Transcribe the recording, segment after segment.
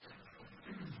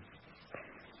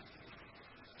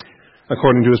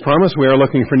According to His promise, we are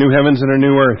looking for new heavens and a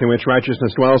new earth in which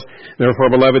righteousness dwells. Therefore,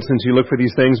 beloved, since you look for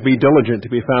these things, be diligent to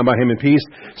be found by Him in peace,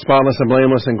 spotless and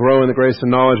blameless, and grow in the grace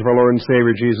and knowledge of our Lord and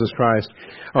Savior, Jesus Christ.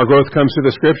 Our growth comes through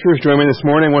the Scriptures. Join me this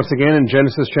morning once again in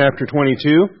Genesis chapter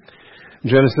 22.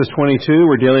 Genesis 22,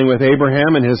 we're dealing with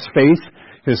Abraham and his faith,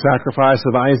 his sacrifice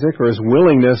of Isaac, or his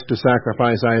willingness to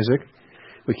sacrifice Isaac.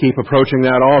 We keep approaching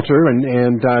that altar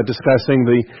and discussing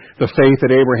the faith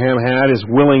that Abraham had, his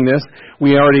willingness.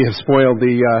 We already have spoiled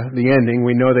the ending.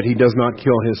 We know that he does not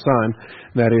kill his son,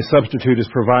 that a substitute is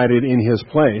provided in his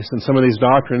place. And some of these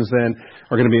doctrines then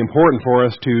are going to be important for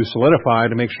us to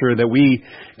solidify to make sure that we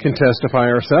can testify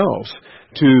ourselves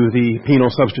to the penal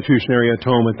substitutionary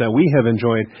atonement that we have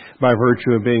enjoyed by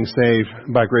virtue of being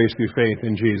saved by grace through faith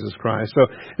in Jesus Christ. So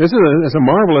this is a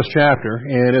marvelous chapter,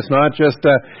 and it's not just,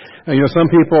 some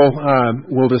people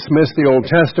will dismiss the Old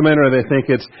Testament, or they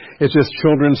think it's just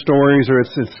children's stories, or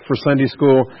it's for Sunday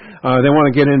school. They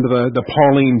want to get into the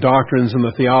Pauline doctrines and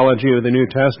the theology of the New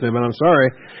Testament, but I'm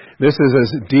sorry, this is as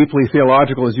deeply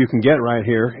theological as you can get right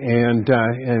here, and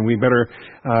we better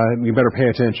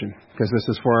pay attention, because this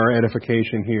is for our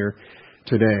edification here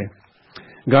today.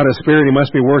 God is Spirit. He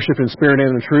must be worshipped in spirit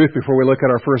and in truth. Before we look at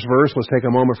our first verse, let's take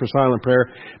a moment for silent prayer,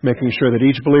 making sure that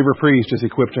each believer priest is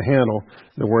equipped to handle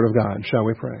the Word of God. Shall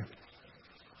we pray?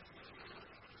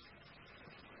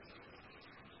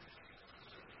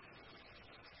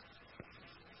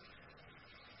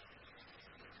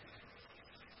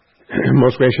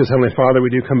 Most gracious Heavenly Father, we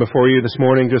do come before you this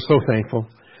morning just so thankful.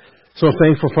 So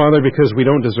thankful, Father, because we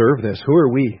don't deserve this. Who are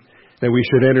we that we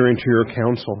should enter into your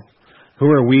counsel? Who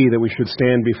are we that we should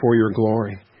stand before your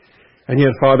glory? And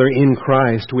yet, Father, in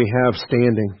Christ we have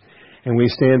standing. And we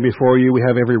stand before you. We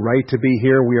have every right to be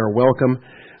here. We are welcome.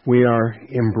 We are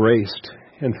embraced.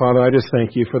 And Father, I just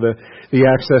thank you for the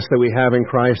access that we have in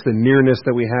Christ, the nearness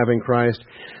that we have in Christ.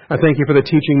 I thank you for the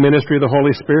teaching ministry of the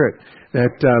Holy Spirit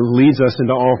that leads us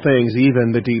into all things,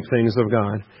 even the deep things of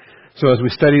God. So as we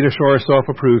study to show ourselves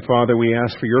approved, Father, we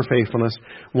ask for your faithfulness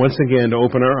once again to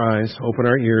open our eyes, open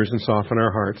our ears, and soften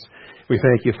our hearts. We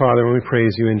thank you, Father, and we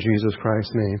praise you in Jesus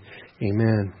Christ's name.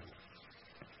 Amen.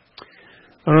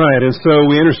 All right, and so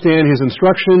we understand his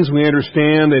instructions. We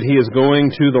understand that he is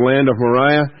going to the land of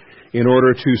Moriah in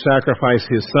order to sacrifice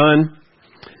his son.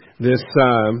 I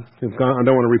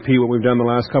don't want to repeat what we've done the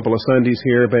last couple of Sundays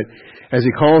here, but as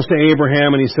he calls to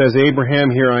Abraham and he says, Abraham,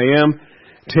 here I am.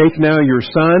 Take now your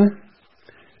son,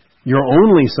 your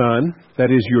only son,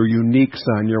 that is your unique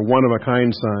son, your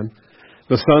one-of-a-kind son,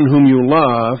 the son whom you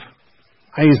love,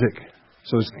 Isaac.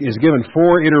 So it's given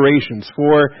 4 iterations,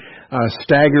 4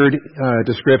 staggered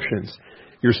descriptions.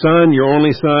 Your son, your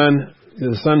only son,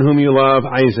 the son whom you love,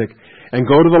 Isaac. And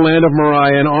go to the land of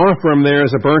Moriah and offer him there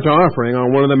as a burnt offering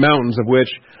on one of the mountains of which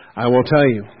I will tell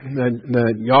you.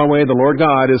 That Yahweh, the Lord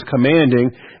God, is commanding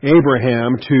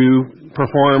Abraham to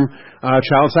perform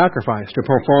child sacrifice, to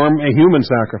perform a human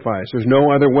sacrifice. There's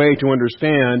no other way to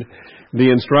understand the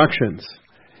instructions.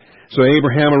 So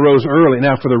Abraham arose early.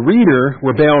 Now for the reader,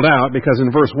 we're bailed out because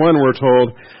in verse 1 we're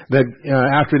told that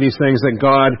after these things that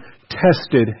God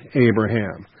tested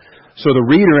Abraham. So the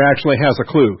reader actually has a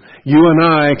clue. You and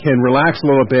I can relax a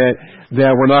little bit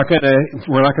that we're not going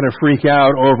to freak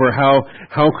out over how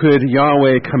could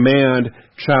Yahweh command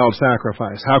child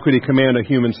sacrifice? How could he command a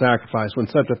human sacrifice when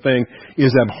such a thing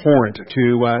is abhorrent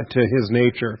to his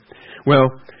nature?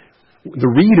 Well,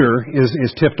 the reader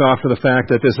is tipped off to the fact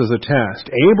that this is a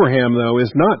test. Abraham, though,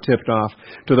 is not tipped off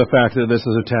to the fact that this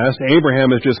is a test.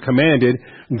 Abraham is just commanded,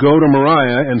 go to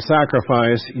Moriah and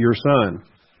sacrifice your son.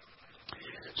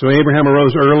 So Abraham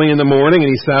arose early in the morning, and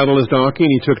he saddled his donkey,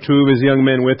 and he took 2 of his young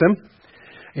men with him.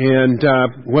 And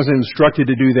wasn't instructed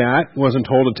to do that. Wasn't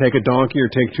told to take a donkey or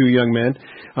take 2 young men.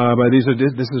 But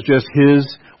this is just his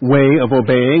way of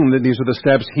obeying. These are the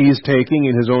steps he's taking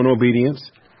in his own obedience.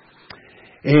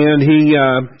 And he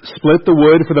split the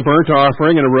wood for the burnt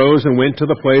offering and arose and went to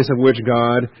the place of which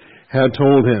God had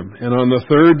told him. And on the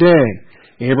 3rd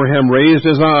day, Abraham raised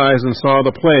his eyes and saw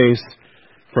the place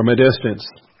from a distance.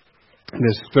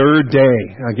 This 3rd day,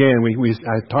 again,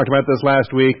 I talked about this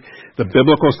last week, the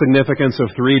biblical significance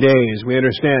of 3 days. We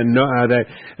understand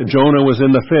that Jonah was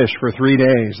in the fish for 3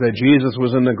 days, that Jesus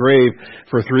was in the grave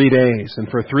for 3 days. And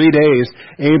for 3 days,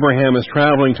 Abraham is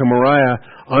traveling to Moriah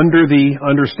under the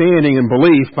understanding and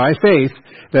belief by faith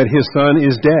that his son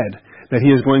is dead, that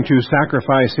he is going to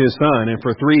sacrifice his son. And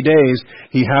for 3 days,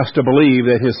 he has to believe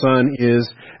that his son is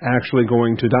actually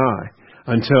going to die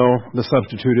until the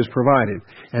substitute is provided.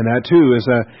 And that too is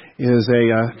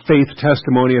a faith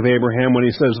testimony of Abraham when he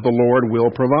says the Lord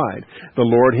will provide. The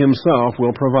Lord himself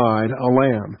will provide a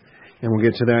lamb. And we'll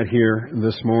get to that here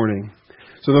this morning.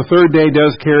 So the third day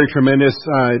does carry tremendous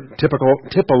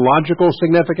typological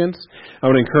significance. I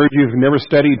would encourage you, if you've never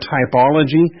studied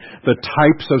typology, the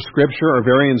types of Scripture are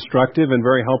very instructive and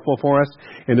very helpful for us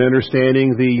in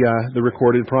understanding the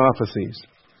recorded prophecies.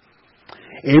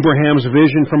 Abraham's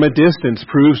vision from a distance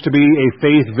proves to be a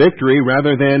faith victory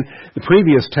rather than the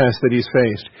previous test that he's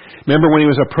faced. Remember, when he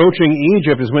was approaching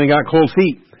Egypt is when he got cold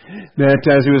feet. That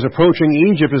as he was approaching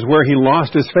Egypt is where he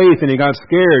lost his faith and he got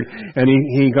scared, and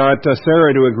he got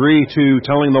Sarah to agree to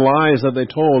telling the lies that they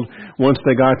told once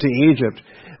they got to Egypt.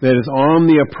 That is on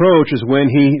the approach is when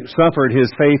he suffered his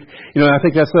faith. I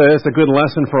think that's a good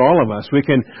lesson for all of us. We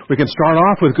can start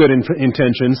off with good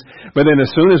intentions, but then as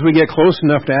soon as we get close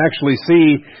enough to actually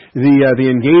see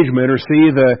the engagement or see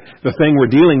the thing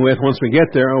we're dealing with, once we get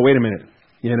there, oh, wait a minute,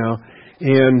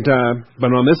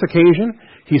 but on this occasion,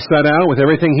 he set out with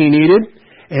everything he needed,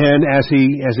 and as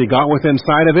he got within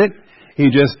sight of it, he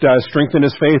just strengthened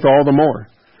his faith all the more.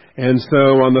 And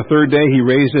so on the third day, he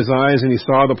raised his eyes and he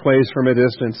saw the place from a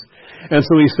distance. And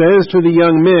so he says to the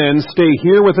young men, "Stay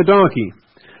here with the donkey.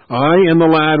 I and the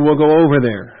lad will go over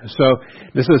there." So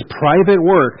this is private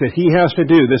work that he has to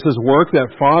do. This is work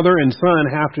that father and son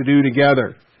have to do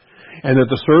together. And that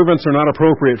the servants are not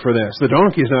appropriate for this. The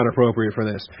donkey is not appropriate for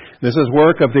this. This is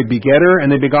work of the begetter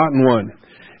and the begotten one.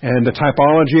 And the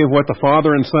typology of what the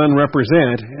father and son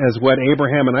represent, as what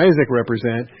Abraham and Isaac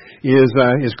represent,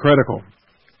 is critical.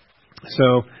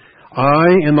 So, I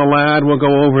and the lad will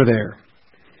go over there,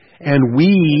 and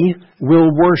we will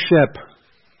worship.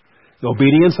 The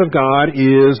obedience of God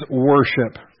is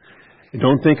worship.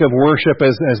 Don't think of worship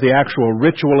as the actual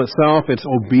ritual itself. It's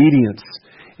obedience.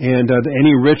 And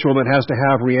any ritual that has to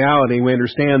have reality, we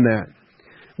understand that.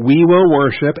 We will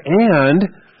worship, and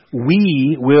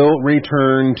we will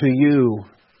return to you.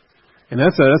 And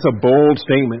that's a bold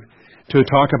statement to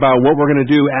talk about what we're going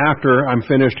to do after I'm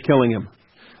finished killing him.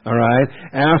 All right?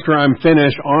 After I'm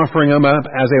finished offering him up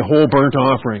as a whole burnt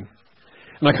offering.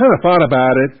 And I kind of thought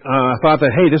about it. I thought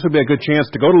that, hey, this would be a good chance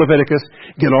to go to Leviticus,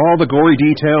 get all the gory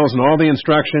details and all the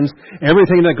instructions,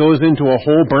 everything that goes into a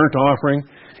whole burnt offering.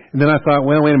 And then I thought,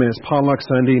 well, wait a minute, it's Potluck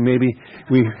Sunday. Maybe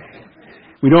we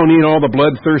don't need all the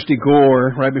bloodthirsty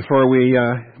gore right before we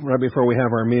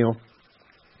have our meal.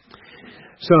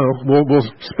 So we'll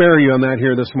spare you on that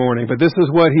here this morning. But this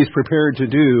is what he's prepared to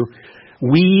do.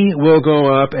 We will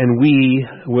go up and we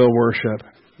will worship.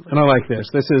 And I like this.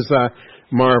 This is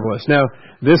marvelous. Now,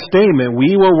 this statement,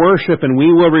 we will worship and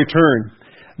we will return,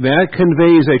 that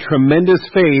conveys a tremendous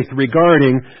faith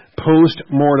regarding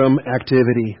post-mortem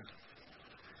activity.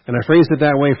 And I phrased it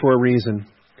that way for a reason.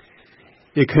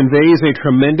 It conveys a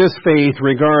tremendous faith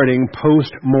regarding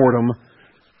post-mortem,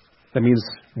 that means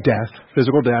death,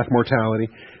 physical death, mortality,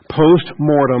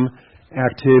 post-mortem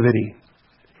activity.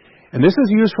 And this is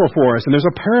useful for us, and there's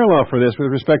a parallel for this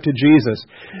with respect to Jesus.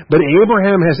 But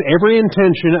Abraham has every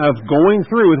intention of going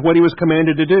through with what he was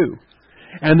commanded to do.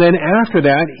 And then after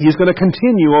that, he's going to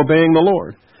continue obeying the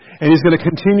Lord. And he's going to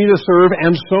continue to serve,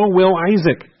 and so will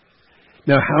Isaac.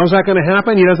 Now, how's that going to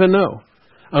happen? He doesn't know.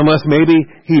 Unless maybe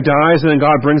he dies and then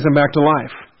God brings him back to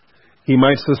life. He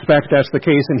might suspect that's the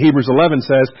case, and Hebrews 11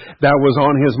 says that was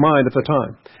on his mind at the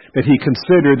time. That he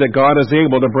considered that God is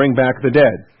able to bring back the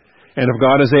dead. And if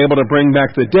God is able to bring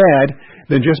back the dead,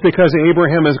 then just because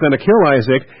Abraham is going to kill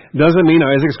Isaac doesn't mean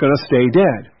Isaac's going to stay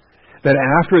dead. That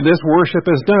after this worship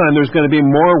is done, there's going to be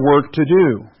more work to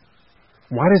do.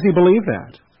 Why does he believe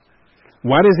that?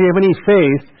 Why does he have any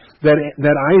faith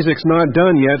that Isaac's not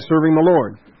done yet serving the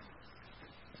Lord?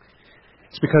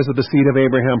 It's because of the seed of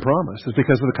Abraham promise. It's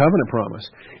because of the covenant promise.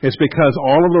 It's because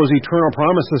all of those eternal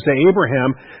promises to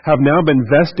Abraham have now been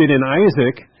vested in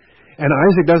Isaac, and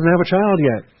Isaac doesn't have a child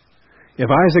yet. If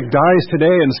Isaac dies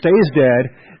today and stays dead,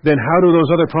 then how do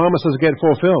those other promises get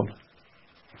fulfilled?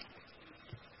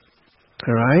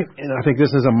 All right? And I think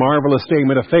this is a marvelous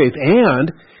statement of faith. And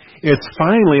it's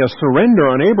finally a surrender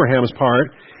on Abraham's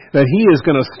part that he is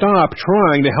going to stop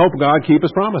trying to help God keep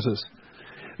his promises.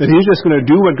 That he's just going to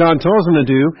do what God tells him to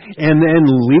do and then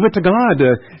leave it to God to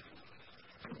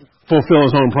fulfill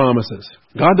his own promises.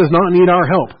 God does not need our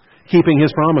help keeping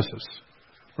his promises.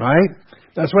 Right?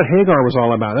 That's what Hagar was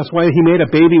all about. That's why he made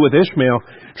a baby with Ishmael,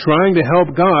 trying to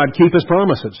help God keep his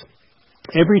promises.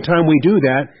 Every time we do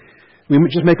that, we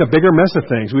just make a bigger mess of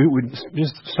things. We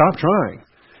just stop trying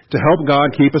to help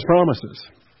God keep his promises.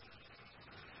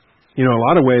 In a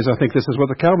lot of ways, I think this is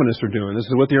what the Calvinists are doing. This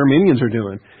is what the Arminians are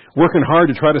doing. Working hard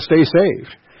to try to stay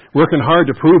saved. Working hard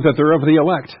to prove that they're of the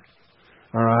elect.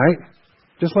 All right?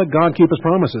 Just let God keep his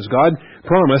promises. God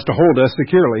promised to hold us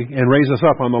securely and raise us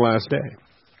up on the last day.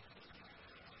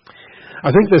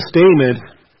 I think this statement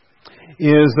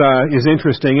is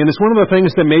interesting. And it's one of the things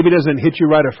that maybe doesn't hit you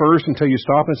right at first until you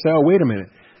stop and say, oh, wait a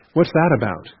minute. What's that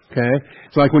about? Okay?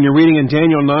 It's like when you're reading in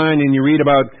Daniel 9 and you read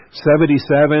about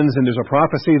 77s and there's a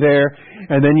prophecy there,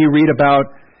 and then you read about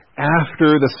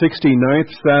after the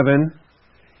 69th seven,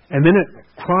 and then it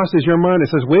crosses your mind. It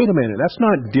says, wait a minute, that's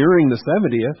not during the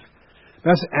 70th.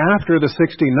 That's after the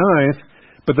 69th,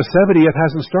 but the 70th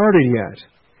hasn't started yet.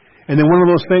 And then one of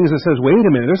those things that says, wait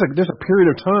a minute, there's a period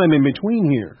of time in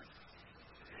between here.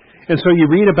 And so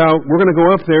you read about, we're going to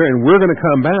go up there and we're going to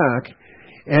come back,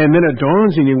 and then it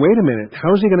dawns on you, wait a minute,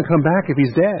 how is he going to come back if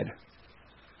he's dead?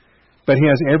 But he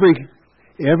has every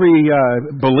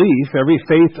belief, every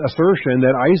faith assertion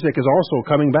that Isaac is also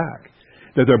coming back.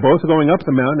 That they're both going up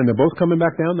the mountain and they're both coming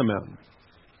back down the mountain,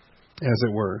 as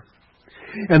it were.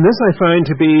 And this I find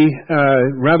to be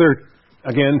rather,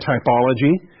 again,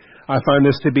 typology. I find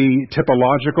this to be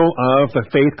typological of the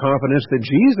faith confidence that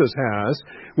Jesus has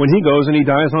when he goes and he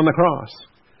dies on the cross.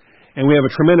 And we have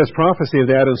a tremendous prophecy of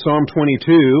that in Psalm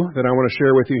 22 that I want to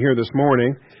share with you here this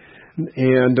morning.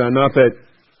 And not that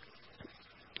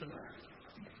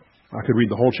I could read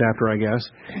the whole chapter, I guess.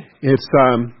 It's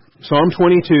Psalm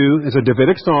 22 is a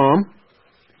Davidic psalm.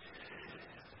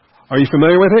 Are you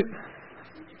familiar with it?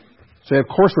 Say, of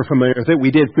course we're familiar with it.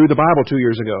 We did through the Bible 2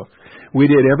 years ago. We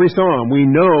did every psalm. We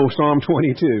know Psalm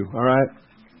 22, all right?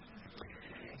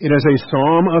 It is a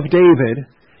psalm of David,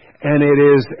 and it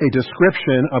is a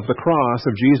description of the cross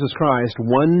of Jesus Christ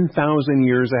 1,000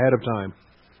 years ahead of time.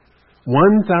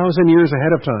 1,000 years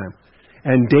ahead of time.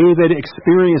 And David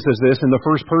experiences this in the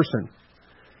first person.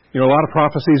 You know, a lot of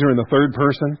prophecies are in the third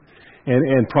person,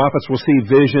 and prophets will see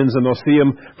visions, and they'll see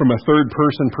them from a third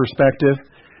person perspective.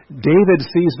 David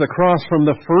sees the cross from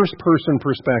the first person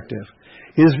perspective.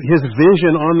 His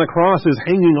vision on the cross is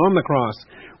hanging on the cross,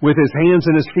 with his hands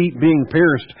and his feet being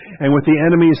pierced, and with the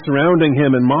enemies surrounding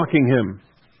him and mocking him.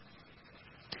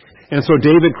 And so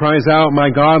David cries out, my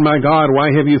God,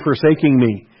 why have you forsaken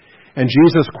me? And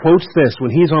Jesus quotes this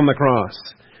when he's on the cross.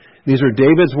 These are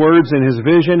David's words in his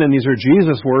vision, and these are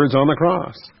Jesus' words on the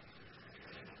cross.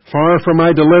 Far from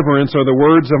my deliverance are the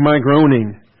words of my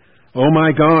groaning. O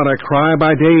my God, I cry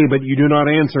by day, but you do not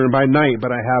answer, and by night,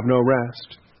 but I have no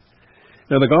rest.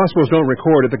 Now, the Gospels don't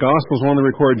record it. The Gospels only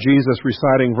record Jesus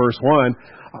reciting verse 1.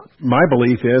 My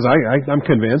belief is, I'm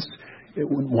convinced,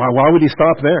 why would he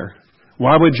stop there?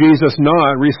 Why would Jesus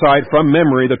not recite from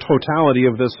memory the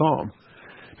totality of this psalm?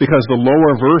 Because the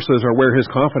lower verses are where his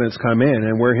confidence come in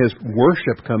and where his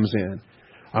worship comes in.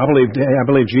 I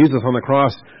believe Jesus on the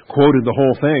cross quoted the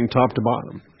whole thing top to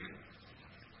bottom.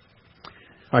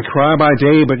 I cry by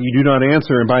day, but you do not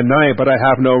answer, and by night, but I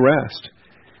have no rest.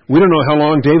 We don't know how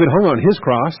long David hung on his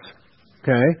cross.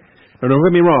 Okay? Now, don't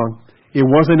get me wrong. It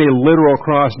wasn't a literal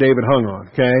cross David hung on.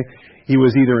 Okay? He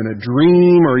was either in a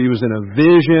dream or he was in a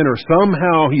vision or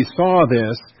somehow he saw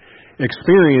this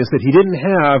experience that he didn't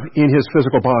have in his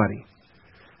physical body.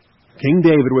 King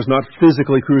David was not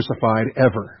physically crucified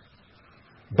ever.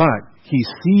 But he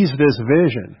sees this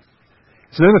vision.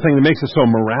 It's another thing that makes it so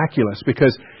miraculous,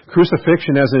 because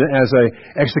crucifixion as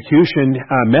a execution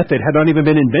method had not even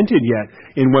been invented yet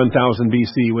in 1000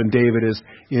 BC when David is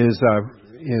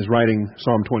writing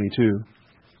Psalm 22.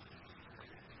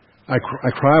 I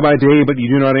cry by day, but you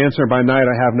do not answer. By night,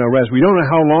 I have no rest. We don't know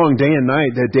how long, day and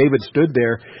night, that David stood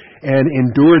there and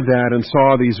endured that and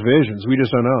saw these visions. We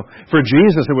just don't know. For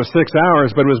Jesus, it was 6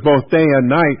 hours, but it was both day and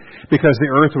night because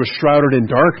the earth was shrouded in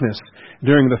darkness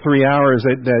during the 3 hours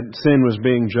that sin was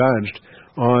being judged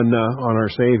on our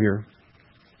Savior.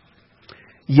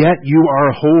 Yet you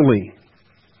are holy.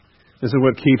 This is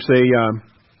what keeps a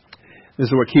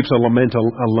lament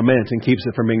and keeps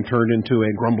it from being turned into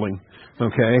a grumbling.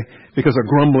 Okay? Because a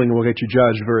grumbling will get you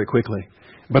judged very quickly.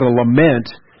 But a lament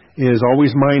is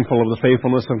always mindful of the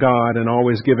faithfulness of God and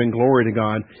always giving glory to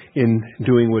God in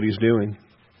doing what He's doing.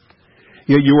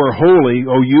 Yet you are holy,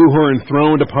 O you who are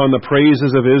enthroned upon the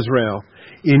praises of Israel.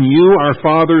 In you our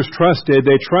fathers trusted,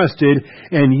 they trusted,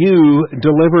 and you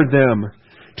delivered them.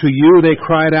 To you they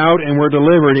cried out and were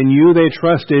delivered. In you they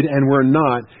trusted and were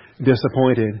not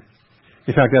disappointed.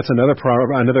 In fact, that's another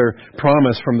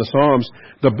promise from the Psalms.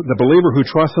 The believer who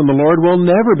trusts in the Lord will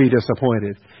never be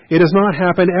disappointed. It has not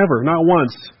happened ever, not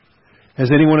once.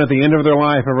 Has anyone at the end of their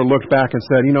life ever looked back and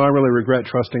said, I really regret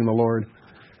trusting the Lord?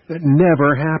 That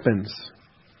never happens.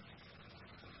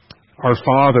 Our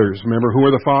fathers, remember who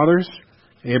are the fathers?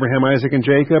 Abraham, Isaac, and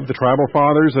Jacob, the tribal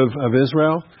fathers of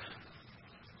Israel.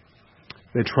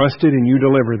 They trusted and you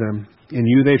delivered them. In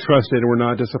you they trusted and were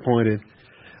not disappointed.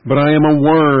 But I am a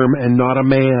worm and not a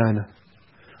man.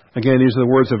 Again, these are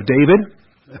the words of David,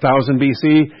 1000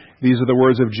 BC. These are the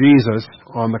words of Jesus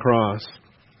on the cross.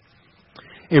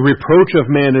 a reproach of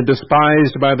men and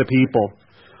despised by the people.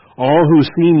 All who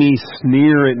see me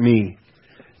sneer at me.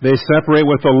 They separate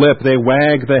with the lip, they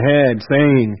wag the head,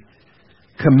 saying,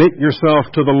 commit yourself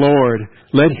to the Lord.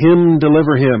 Let Him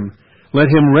deliver him. Let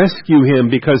Him rescue him,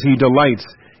 because He delights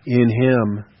in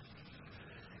him.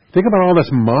 Think about all this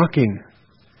mocking.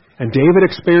 And David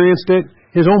experienced it.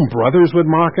 His own brothers would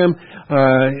mock him.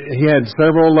 He had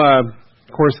several, of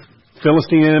course,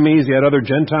 Philistine enemies. He had other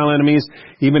Gentile enemies.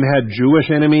 He even had Jewish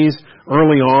enemies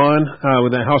early on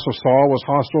when the house of Saul was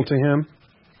hostile to him.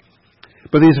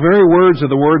 But these very words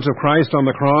are the words of Christ on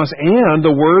the cross and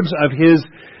the words of His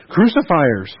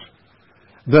crucifiers.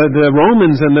 The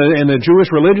Romans and the Jewish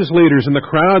religious leaders and the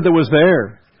crowd that was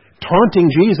there,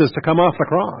 taunting Jesus to come off the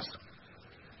cross.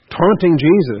 Taunting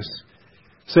Jesus,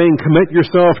 saying, commit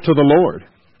yourself to the Lord.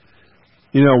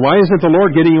 Why isn't the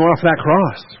Lord getting you off that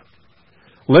cross?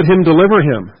 Let Him deliver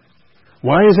him.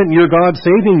 Why isn't your God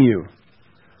saving you?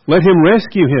 Let Him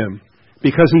rescue him,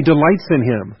 because He delights in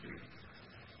him.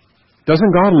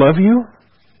 Doesn't God love you?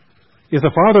 If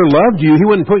the Father loved you, He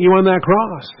wouldn't put you on that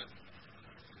cross.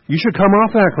 You should come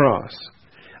off that cross.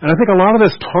 And I think a lot of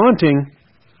this taunting,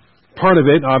 part of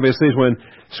it, obviously, is when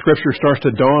Scripture starts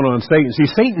to dawn on Satan. See,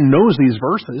 Satan knows these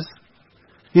verses.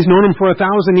 He's known them for 1,000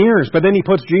 years, but then he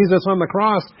puts Jesus on the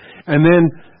cross, and then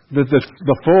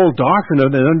the full doctrine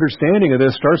of the understanding of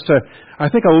this starts to, I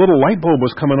think a little light bulb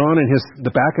was coming on in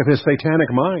the back of his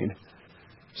satanic mind,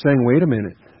 saying, wait a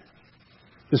minute,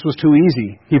 this was too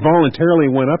easy. He voluntarily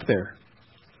went up there.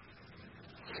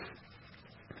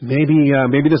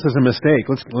 Maybe this is a mistake.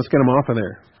 Let's get him off of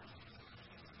there.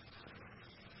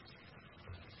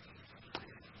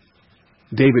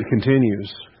 David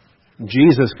continues.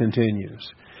 Jesus continues.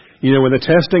 When the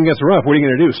testing gets rough, what are you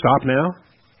going to do? Stop now?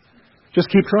 Just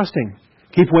keep trusting.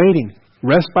 Keep waiting.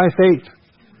 Rest by faith.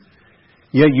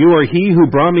 Yet you are He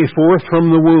who brought me forth from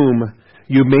the womb.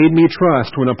 You made me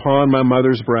trust when upon my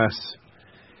mother's breasts.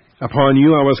 Upon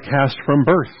you I was cast from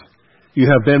birth. You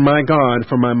have been my God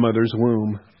from my mother's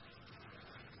womb.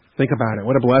 Think about it.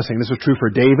 What a blessing. This was true for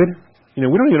David. We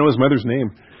don't even know his mother's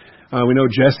name. We know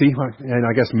Jesse, and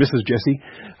I guess Mrs. Jesse,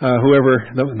 whoever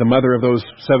the mother of those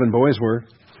 7 boys were.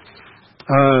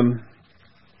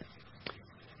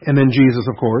 And then Jesus,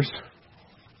 of course.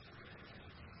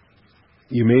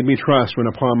 You made me trust when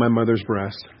upon my mother's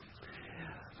breast.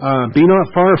 Be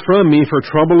not far from me, for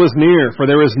trouble is near, for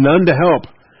there is none to help.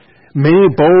 Many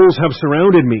bulls have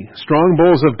surrounded me. Strong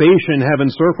bulls of Bashan have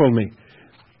encircled me.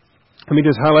 Let me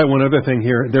just highlight one other thing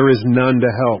here. There is none to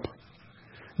help.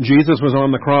 Jesus was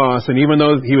on the cross, and even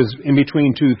though He was in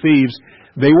between 2 thieves,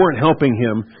 they weren't helping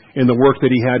Him in the work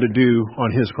that He had to do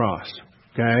on His cross.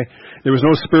 Okay? There was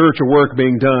no spiritual work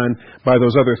being done by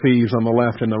those other thieves on the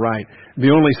left and the right.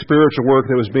 The only spiritual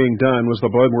work that was being done was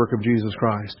the blood work of Jesus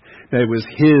Christ. That it was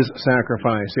His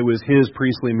sacrifice. It was His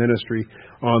priestly ministry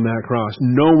on that cross.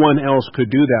 No one else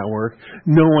could do that work.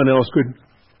 No one else could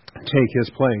take His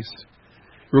place.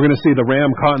 We're going to see the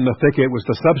ram caught in the thicket was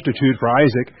the substitute for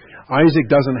Isaac. Isaac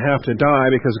doesn't have to die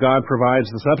because God provides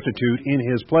the substitute in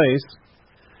His place.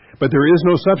 But there is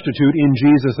no substitute in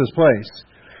Jesus' place,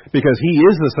 because He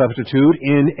is the substitute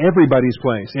in everybody's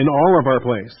place, in all of our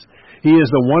place. He is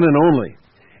the one and only,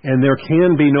 and there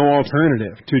can be no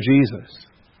alternative to Jesus.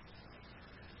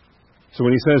 So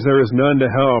when He says there is none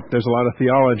to help, there's a lot of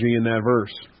theology in that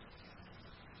verse.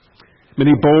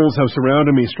 Many bulls have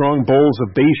surrounded me. Strong bulls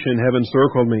of Bashan have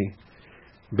encircled me.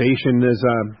 Bashan is,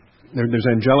 there's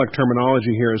angelic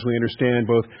terminology here as we understand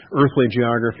both earthly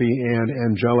geography and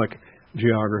angelic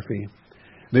geography.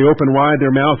 They open wide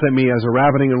their mouth at me as a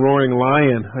ravening and roaring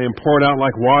lion. I am poured out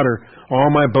like water.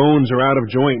 All my bones are out of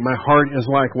joint. My heart is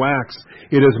like wax.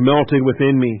 It is melted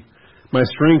within me. My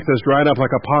strength is dried up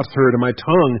like a potsherd, and my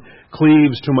tongue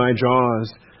cleaves to my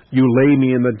jaws. You lay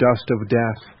me in the dust of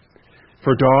death.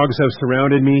 For dogs have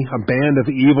surrounded me. A band of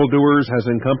evildoers has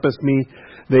encompassed me.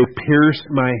 They pierced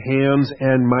my hands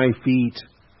and my feet.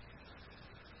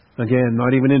 Again,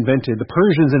 not even invented. The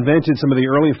Persians invented some of the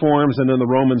early forms, and then the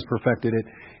Romans perfected it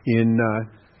in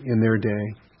their day.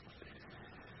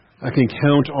 I can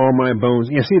count all my bones.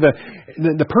 You see,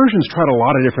 the Persians tried a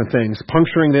lot of different things.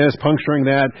 Puncturing this, puncturing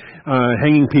that,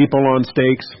 hanging people on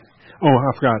stakes. Oh,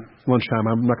 I forgot. Lunchtime.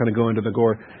 I'm not going to go into the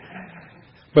gore.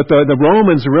 But the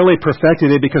Romans really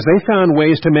perfected it because they found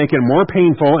ways to make it more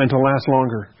painful and to last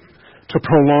longer, to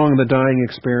prolong the dying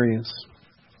experience.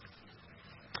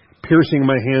 Piercing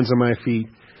my hands and my feet.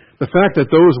 The fact that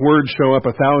those words show up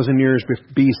 1,000 years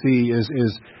BC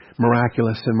is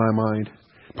miraculous in my mind.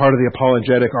 Part of the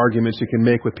apologetic arguments you can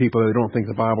make with people that don't think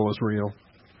the Bible is real.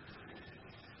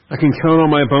 I can count on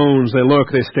my bones. They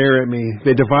look, they stare at me.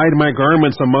 They divide my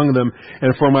garments among them,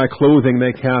 and for my clothing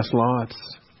they cast lots.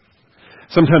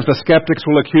 Sometimes the skeptics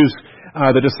will accuse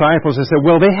the disciples and say,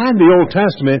 well, they had the Old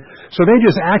Testament, so they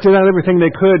just acted out everything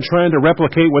they could trying to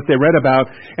replicate what they read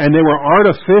about, and they were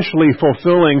artificially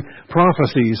fulfilling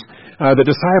prophecies. The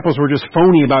disciples were just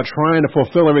phony about trying to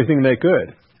fulfill everything they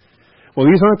could. Well,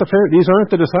 these aren't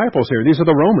the disciples here. These are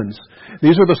the Romans.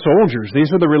 These are the soldiers.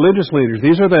 These are the religious leaders.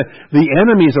 These are the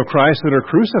enemies of Christ that are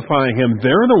crucifying Him.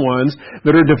 They're the ones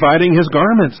that are dividing His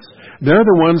garments. They're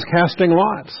the ones casting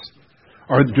lots.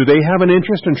 Do they have an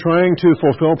interest in trying to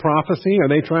fulfill prophecy? Are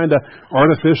they trying to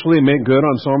artificially make good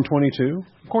on Psalm 22?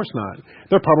 Of course not.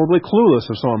 They're probably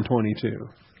clueless of Psalm 22.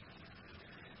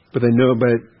 But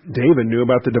David knew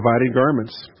about the divided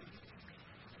garments.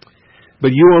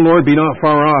 But you, O Lord, be not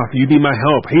far off. You be my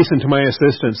help. Hasten to my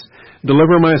assistance.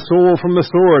 Deliver my soul from the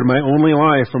sword, my only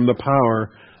life from the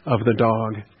power of the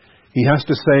dog. He has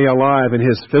to stay alive in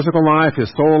his physical life,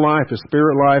 his soul life, his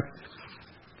spirit life.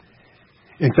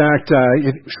 In fact,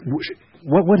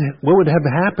 what would have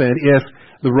happened if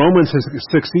the Romans had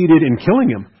succeeded in killing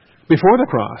him before the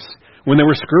cross? When they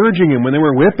were scourging him, when they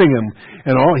were whipping him,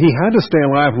 and all, he had to stay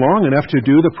alive long enough to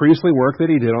do the priestly work that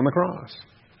he did on the cross.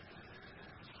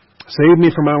 Save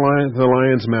me from the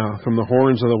lion's mouth, from the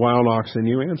horns of the wild oxen,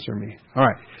 you answer me. All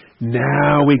right,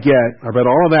 now I read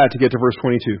all of that to get to verse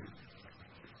 22.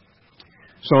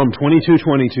 Psalm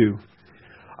 22:22.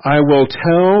 I will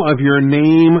tell of your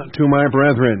name to my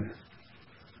brethren.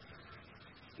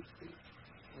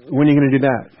 When are you going to do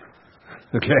that?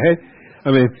 Okay?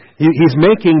 I mean, he's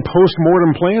making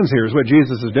post-mortem plans here is what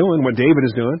Jesus is doing, what David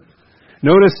is doing.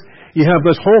 Notice you have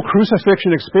this whole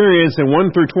crucifixion experience in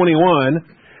 1 through 21,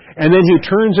 and then he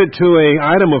turns it to an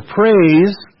item of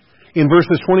praise in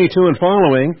verses 22 and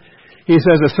following. He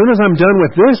says, as soon as I'm done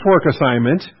with this work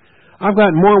assignment, I've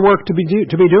got more work to be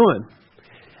doing.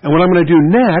 And what I'm going to do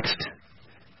next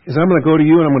is I'm going to go to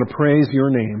you and I'm going to praise your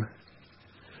name.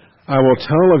 I will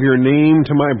tell of your name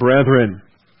to my brethren.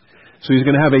 So he's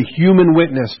going to have a human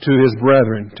witness to his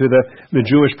brethren, to the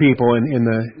Jewish people in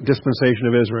the dispensation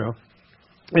of Israel.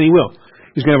 And he will.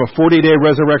 He's going to have a 40-day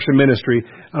resurrection ministry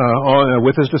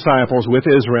with his disciples, with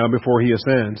Israel, before he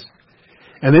ascends.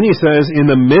 And then he says, in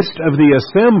the midst of the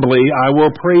assembly, I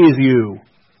will praise you.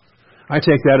 I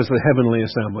take that as the heavenly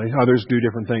assembly. Others do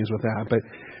different things with that. But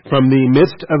from the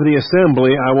midst of the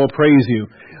assembly, I will praise you.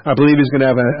 I believe he's going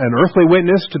to have an earthly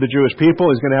witness to the Jewish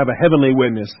people. He's going to have a heavenly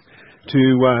witness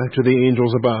to the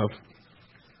angels above.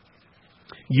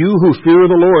 You who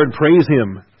fear the Lord, praise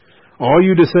Him. All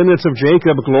you descendants of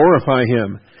Jacob, glorify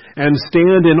Him. And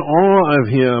stand in awe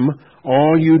of Him,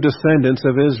 all you descendants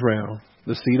of Israel,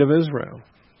 the seed of Israel.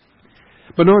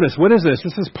 But notice, what is this?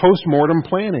 This is post-mortem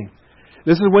planning.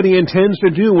 This is what He intends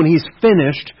to do when He's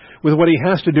finished with what He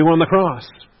has to do on the cross.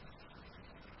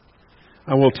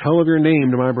 I will tell of your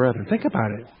name to my brethren. Think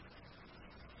about it.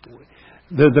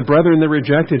 The brethren that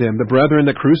rejected Him, the brethren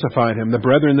that crucified Him, the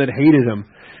brethren that hated Him,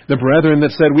 the brethren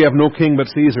that said, we have no king but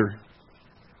Caesar.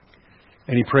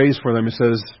 And He prays for them. He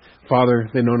says, Father,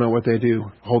 they know not what they do.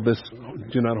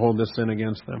 Do not hold this sin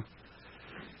against them.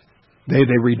 They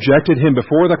rejected Him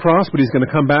before the cross, but He's going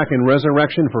to come back in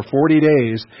resurrection for 40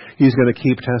 days. He's going to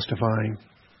keep testifying.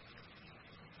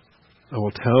 I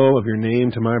will tell of your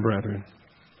name to my brethren.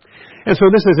 And so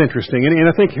this is interesting. And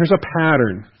I think here's a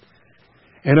pattern.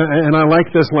 And I like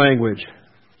this language.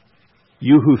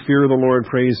 You who fear the Lord,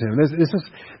 praise Him. This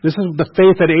is the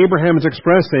faith that Abraham is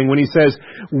expressing when he says,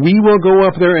 we will go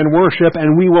up there and worship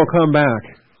and we will come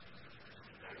back.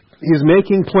 He's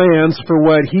making plans for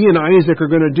what he and Isaac are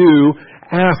going to do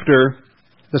after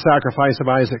the sacrifice of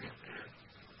Isaac.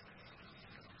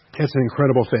 It's an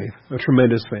incredible faith, a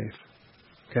tremendous faith.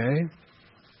 Okay?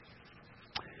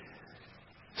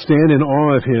 Stand in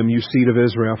awe of Him, you seed of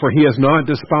Israel, for He has not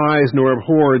despised nor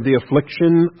abhorred the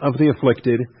affliction of the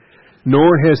afflicted, nor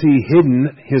has He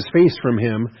hidden His face from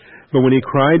him, but when he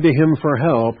cried to Him for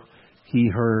help, He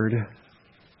heard.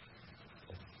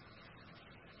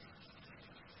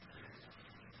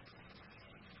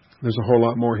 There's a whole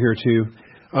lot more here too.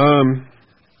 I'm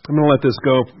going to let this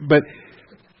go, but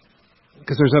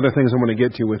because there's other things I want to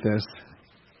get to with this.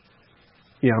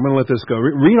 Yeah, I'm going to let this go.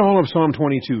 Read all of Psalm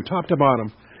 22, top to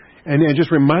bottom, and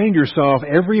just remind yourself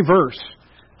every verse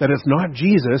that it's not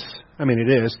Jesus. I mean,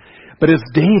 it is, but it's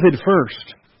David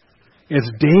first. It's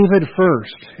David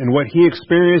first, and what he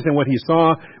experienced and what he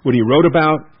saw, what he wrote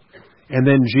about, and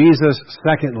then Jesus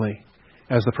secondly,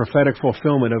 as the prophetic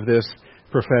fulfillment of this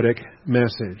prophetic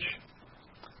message.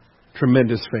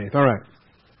 Tremendous faith. All right.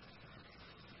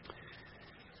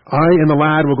 I and the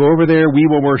lad will go over there, we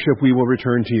will worship, we will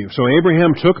return to you. So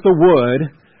Abraham took the wood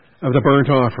of the burnt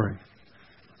offering.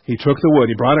 He took the wood,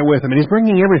 he brought it with him, and he's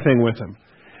bringing everything with him.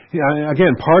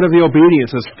 Again, part of the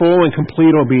obedience is full and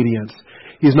complete obedience.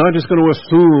 He's not just going to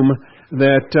assume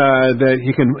that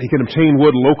he can obtain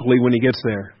wood locally when he gets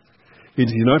there.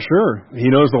 He's not sure. He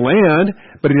knows the land,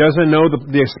 but he doesn't know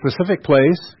the specific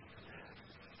place.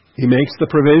 He makes the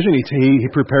provision. He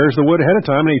prepares the wood ahead of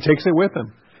time, and he takes it with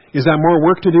him. Is that more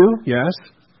work to do? Yes.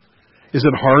 Is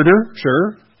it harder?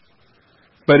 Sure.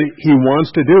 But he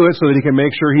wants to do it so that he can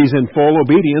make sure he's in full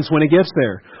obedience when he gets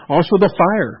there. Also the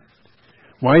fire.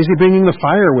 Why is he bringing the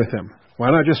fire with him?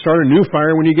 Why not just start a new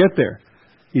fire when you get there?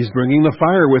 He's bringing the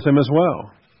fire with him as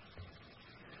well.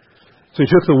 So he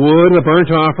took the wood of the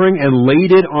burnt offering and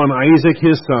laid it on Isaac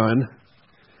his son.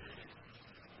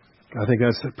 I think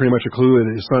that's pretty much a clue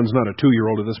that his son's not a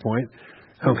 2-year-old at this point.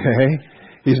 Okay.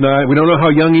 He's not. We don't know how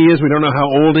young he is. We don't know how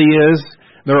old he is.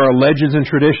 There are legends and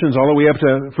traditions all the way up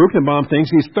to Fruchtenbaum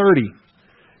thinks he's 30.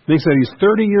 Thinks that he's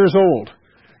 30 years old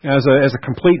as a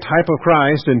complete type of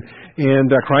Christ, and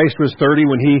Christ was 30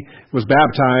 when he was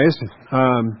baptized.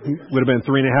 Would have been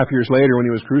 3.5 years later when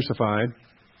he was crucified.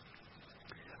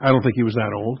 I don't think he was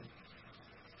that old.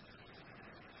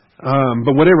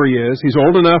 But whatever he is, he's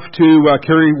old enough to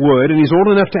carry wood, and he's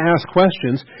old enough to ask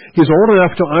questions. He's old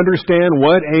enough to understand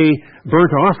what a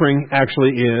burnt offering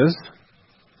actually is.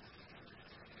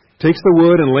 Takes the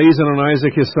wood and lays it on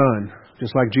Isaac his son,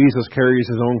 just like Jesus carries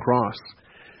his own cross.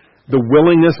 The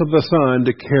willingness of the son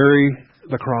to carry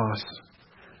the cross.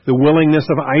 The willingness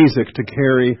of Isaac to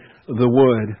carry the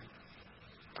wood.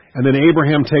 And then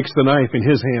Abraham takes the knife in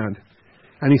his hand,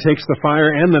 and he takes the fire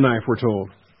and the knife, we're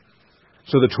told.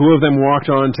 So the two of them walked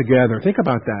on together. Think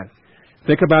about that.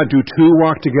 Think about, do two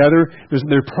walk together?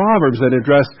 There are proverbs that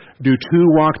address, do two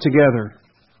walk together?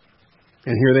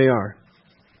 And here they are.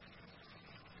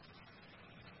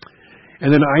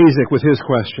 And then Isaac with his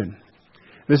question.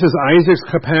 This is Isaac's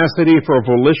capacity for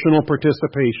volitional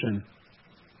participation.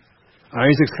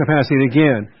 Isaac's capacity,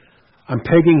 again, I'm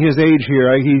pegging his age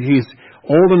here. He's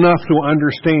old enough to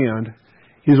understand.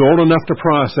 He's old enough to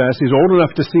process. He's old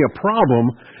enough to see a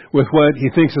problem with what he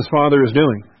thinks his father is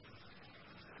doing.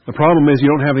 The problem is you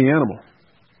don't have the animal.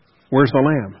 Where's the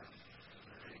lamb?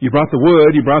 You brought the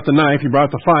wood, you brought the knife, you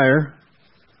brought the fire.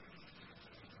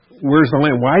 Where's the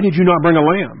lamb? Why did you not bring a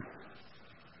lamb?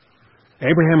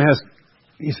 Abraham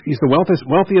he's the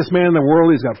wealthiest man in the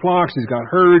world. He's got flocks, he's got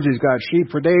herds, he's got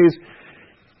sheep for days.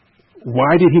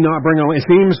 Why did he not bring a lamb?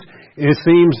 It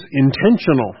seems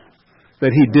intentional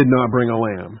that he did not bring a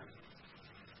lamb.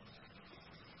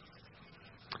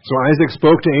 So Isaac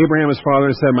spoke to Abraham, his father,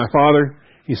 and said, "My father."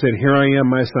 He said, "Here I am,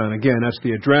 my son." Again, that's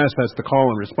the address, that's the call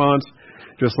and response.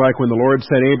 Just like when the Lord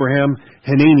said, "Abraham,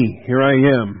 Hineni, here I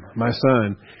am, my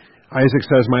son." Isaac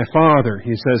says, "My father."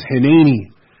 He says, "Hineni,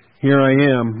 here I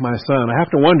am, my son." I have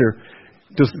to wonder,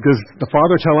 does the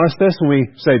Father tell us this when we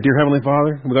say, "Dear Heavenly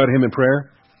Father," without Him in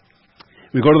prayer?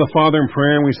 We go to the Father in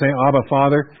prayer and we say, "Abba,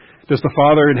 Father." Does the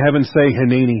Father in heaven say,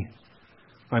 "Hineni,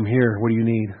 I'm here, what do you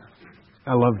need?"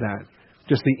 I love that.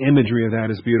 Just the imagery of that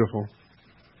is beautiful.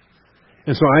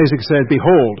 And so Isaac said,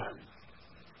 "Behold."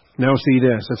 Now see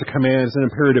this. It's a command. It's an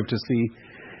imperative to see.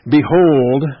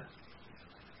 "Behold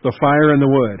the fire and the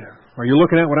wood." Are you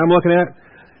looking at what I'm looking at?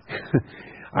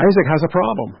 Isaac has a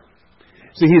problem.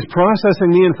 See, he's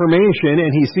processing the information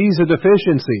and he sees a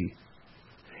deficiency.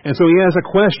 And so he has a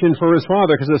question for his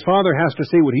father because his father has to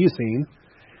see what he's seen.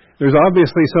 There's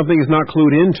obviously something he's not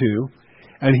clued into,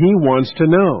 and he wants to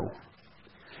know.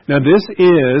 Now this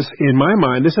is, in my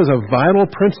mind, this is a vital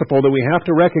principle that we have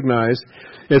to recognize.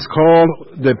 It's called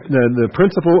the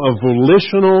principle of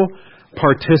volitional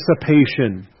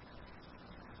participation.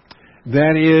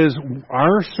 That is,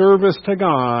 our service to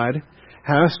God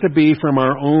has to be from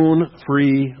our own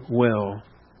free will.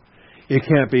 It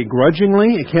can't be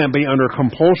grudgingly, it can't be under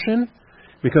compulsion,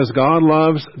 because God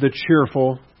loves the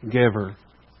cheerful giver.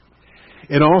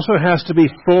 It also has to be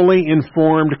fully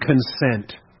informed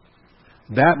consent.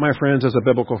 That, my friends, is a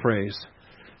biblical phrase.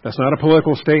 That's not a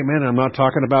political statement. I'm not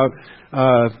talking about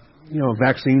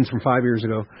vaccines from 5 years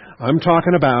ago. I'm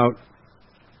talking about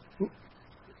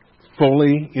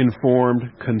fully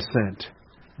informed consent,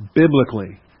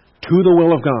 biblically, to the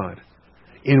will of God,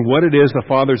 in what it is the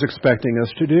Father's expecting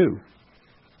us to do.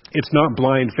 It's not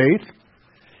blind faith.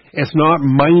 It's not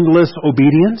mindless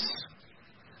obedience.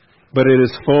 But it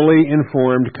is fully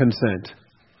informed consent.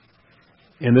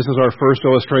 And this is our first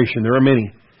illustration. There are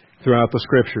many throughout the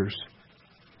Scriptures.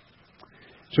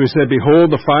 So he said,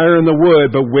 "Behold the fire and the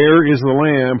wood, but where is the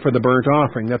lamb for the burnt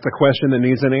offering?" That's a question that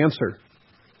needs an answer.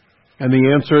 And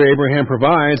the answer Abraham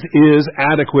provides is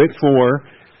adequate for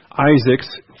Isaac's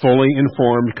fully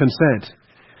informed consent,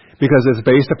 because it's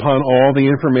based upon all the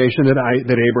information that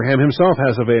Abraham himself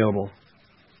has available.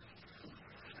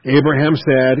 Abraham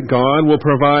said, God will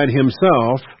provide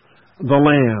himself the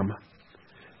lamb.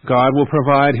 God will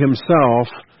provide himself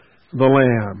the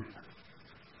lamb,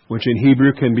 which in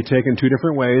Hebrew can be taken two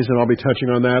different ways, and I'll be touching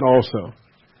on that also.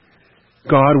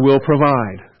 God will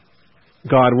provide.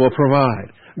 God will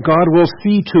provide. God will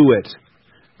see to it.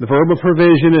 The verb of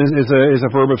provision is a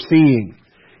verb of seeing.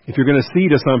 If you're going to see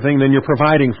to something, then you're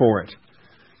providing for it.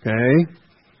 Okay?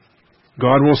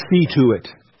 God will see to it.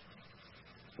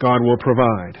 God will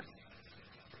provide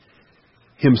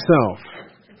himself,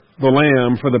 the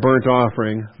lamb for the burnt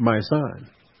offering, my son.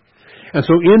 And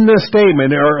so in this statement,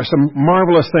 there are some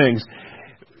marvelous things.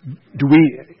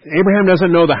 Abraham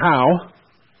doesn't know the how.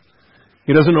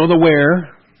 He doesn't know the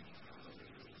where.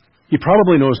 He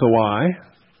probably knows the why,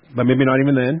 but maybe not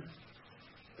even then.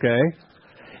 Okay?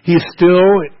 He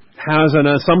still has an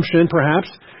assumption, perhaps,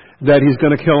 that he's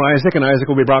going to kill Isaac and Isaac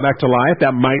will be brought back to life.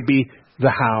 That might be the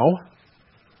how.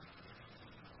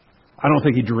 I don't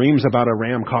think he dreams about a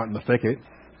ram caught in the thicket,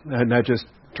 and that just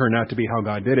turned out to be how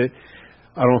God did it.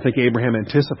 I don't think Abraham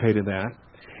anticipated that.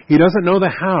 He doesn't know the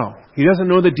how. He doesn't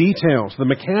know the details, the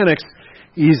mechanics.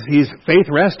 He's faith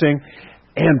resting,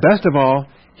 and best of all,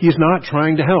 he's not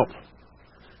trying to help.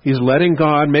 He's letting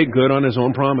God make good on his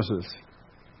own promises.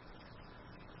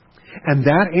 And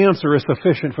that answer is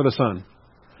sufficient for the son.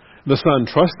 The son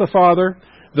trusts the father.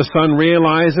 The son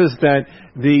realizes that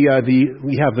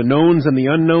we have the knowns and the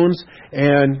unknowns,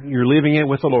 and you're leaving it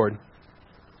with the Lord.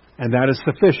 And that is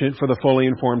sufficient for the fully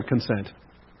informed consent,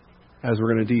 as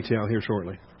we're going to detail here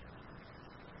shortly.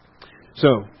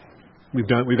 So, we've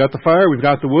got the fire, we've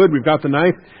got the wood, we've got the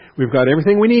knife, we've got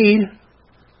everything we need.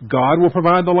 God will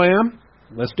provide the lamb.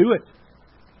 Let's do it.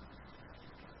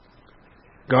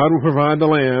 God will provide the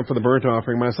lamb for the burnt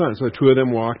offering, my son. So the two of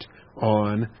them walked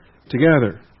on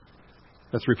together.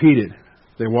 That's repeated.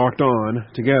 They walked on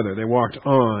together. They walked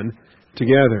on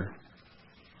together.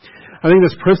 I think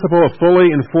this principle of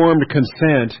fully informed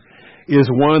consent is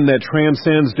one that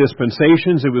transcends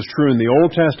dispensations. It was true in the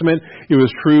Old Testament. It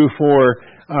was true for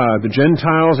the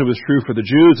Gentiles. It was true for the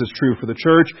Jews. It's true for the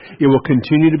church. It will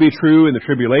continue to be true in the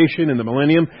tribulation, in the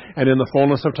millennium, and in the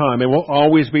fullness of time. It will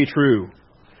always be true.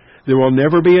 There will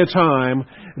never be a time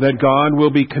that God will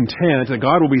be content, that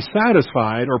God will be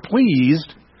satisfied or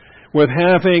pleased with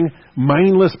having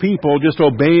mindless people just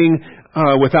obeying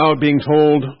without being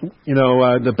told,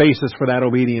 the basis for that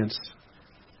obedience.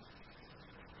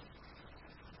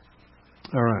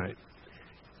 All right.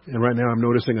 And right now I'm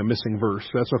noticing a missing verse.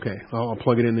 That's okay. I'll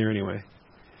plug it in there anyway.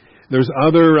 There's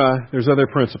other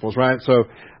principles, right? So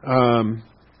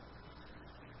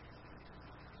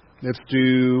let's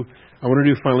do. I want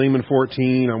to do Philemon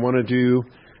 14. I want to do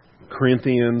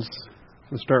Corinthians.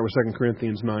 Let's start with 2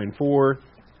 Corinthians 9:4.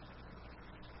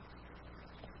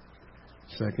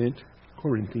 2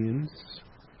 Corinthians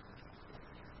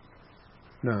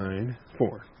 9:4.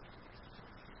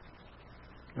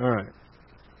 All right.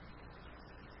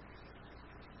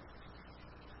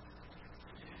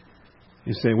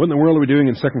 You say, what in the world are we doing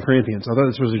in 2 Corinthians? I thought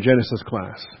this was a Genesis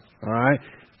class. All right.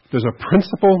 There's a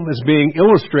principle that's being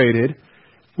illustrated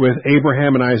with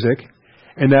Abraham and Isaac,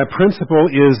 and that principle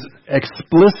is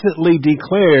explicitly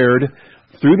declared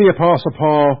through the Apostle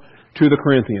Paul to the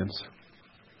Corinthians.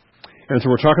 And so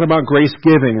we're talking about grace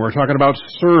giving. We're talking about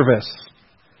service.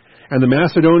 And the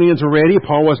Macedonians were ready.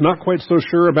 Paul was not quite so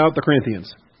sure about the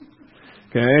Corinthians.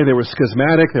 Okay, they were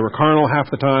schismatic. They were carnal half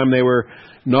the time. They were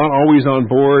not always on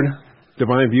board,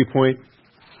 divine viewpoint.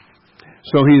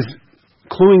 So he's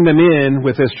cluing them in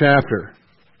with this chapter.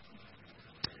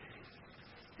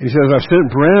 He says, I've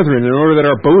sent brethren in order that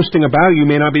our boasting about you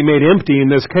may not be made empty in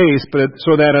this case, but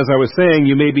so that, as I was saying,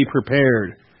 you may be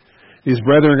prepared. These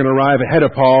brethren are going to arrive ahead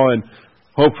of Paul and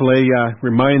hopefully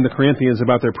remind the Corinthians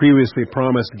about their previously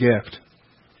promised gift.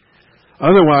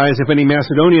 Otherwise, if any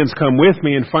Macedonians come with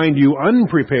me and find you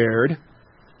unprepared,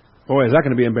 boy, is that going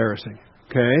to be embarrassing.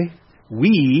 Okay?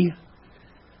 We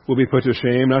will be put to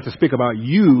shame, not to speak about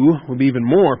you, will be even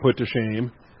more put to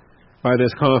shame by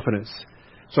this confidence.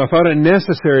 So I thought it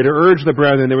necessary to urge the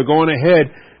brethren they would go on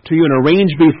ahead to you and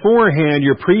arrange beforehand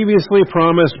your previously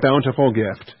promised bountiful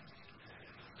gift.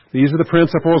 These are the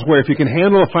principles where if you can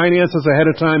handle the finances ahead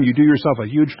of time, you do yourself a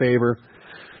huge favor.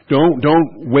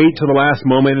 Don't wait till the last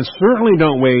moment, and certainly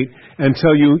don't wait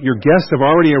until your guests have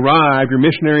already arrived, your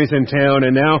missionaries in town,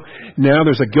 and now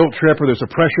there's a guilt trip or there's a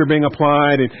pressure being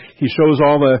applied, and he shows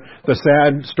all the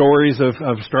sad stories of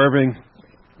starving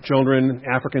children,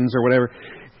 Africans or whatever.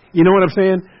 You know what I'm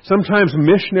saying? Sometimes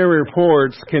missionary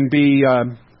reports can be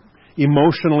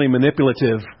emotionally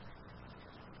manipulative.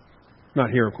 Not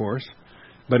here, of course,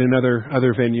 but in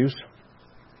other venues.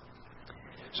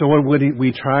 So what would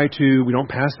we try to? We don't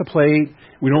pass the plate.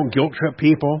 We don't guilt trip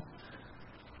people.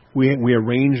 We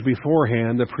arrange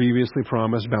beforehand the previously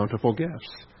promised bountiful gifts,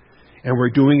 and we're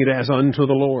doing it as unto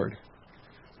the Lord,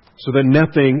 so that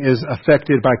nothing is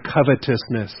affected by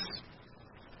covetousness.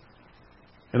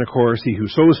 And of course, he who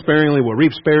sows sparingly will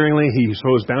reap sparingly. He who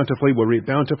sows bountifully will reap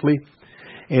bountifully.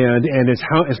 And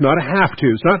it's not a have to.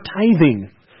 It's not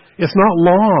tithing. It's not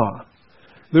law.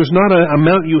 There's not an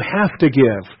amount you have to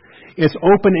give. It's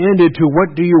open-ended to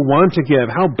what do you want to give?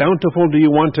 How bountiful do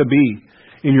you want to be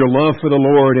in your love for the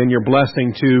Lord and your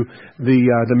blessing to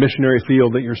the missionary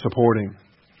field that you're supporting?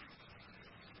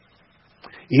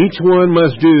 Each one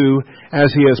must do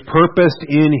as he has purposed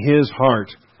in his heart.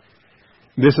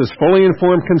 This is fully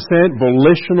informed consent,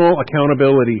 volitional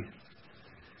accountability.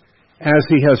 As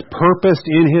he has purposed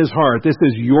in his heart. This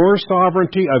is your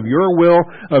sovereignty, of your will,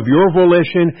 of your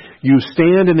volition. You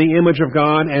stand in the image of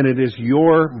God, and it is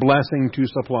your blessing to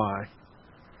supply.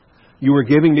 You are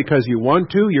giving because you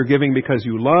want to. You're giving because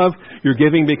you love. You're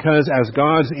giving because as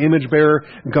God's image bearer,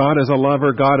 God is a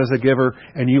lover, God is a giver,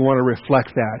 and you want to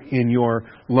reflect that in your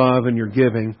love and your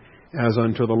giving as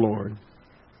unto the Lord.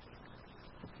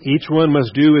 Each one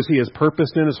must do as he has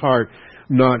purposed in his heart,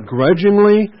 not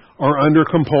grudgingly or under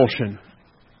compulsion.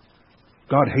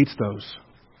 God hates those.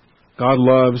 God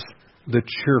loves the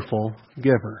cheerful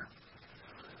giver.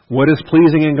 What is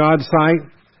pleasing in God's sight?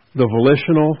 The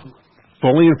volitional,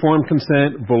 fully informed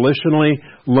consent, volitionally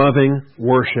loving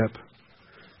worship.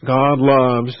 God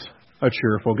loves a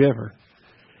cheerful giver.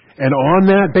 And on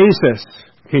that basis,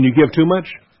 can you give too much?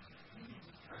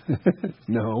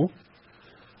 No.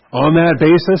 On that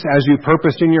basis, as you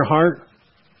purposed in your heart,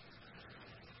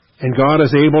 and God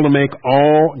is able to make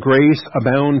all grace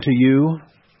abound to you,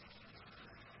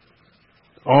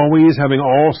 always having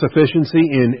all sufficiency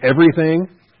in everything,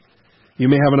 you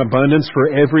may have an abundance for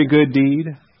every good deed.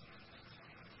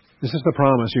 This is the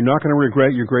promise. You're not going to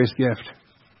regret your grace gift.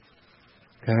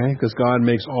 Okay? Because God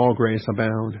makes all grace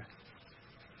abound.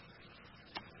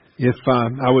 If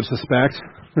I would suspect,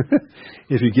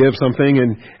 if you give something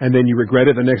and then you regret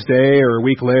it the next day or a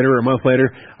week later or a month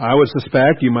later, I would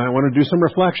suspect you might want to do some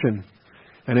reflection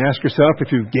and ask yourself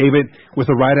if you gave it with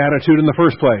the right attitude in the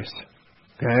first place.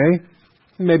 Okay?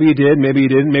 Maybe you did, maybe you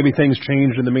didn't, maybe things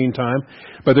changed in the meantime.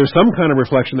 But there's some kind of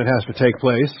reflection that has to take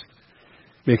place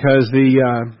because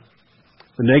the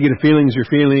negative feelings you're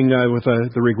feeling with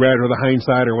the regret or the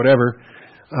hindsight or whatever,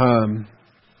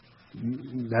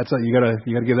 that's you got to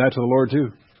give that to the Lord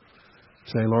too.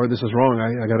 Say, Lord, this is wrong.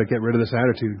 I got to get rid of this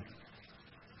attitude.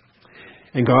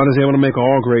 And God is able to make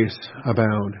all grace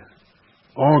abound.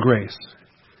 All grace.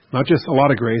 Not just a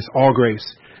lot of grace, all grace.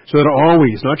 So that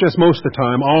always, not just most of the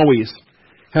time, always,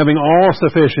 having all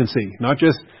sufficiency, not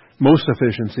just most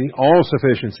sufficiency, all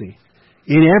sufficiency.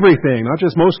 In everything, not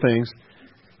just most things,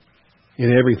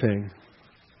 in everything.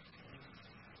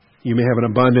 You may have an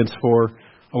abundance for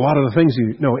a lot of the things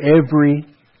you know, every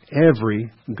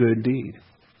good deed.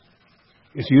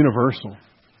 It's universal.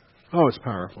 Oh, it's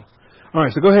powerful. All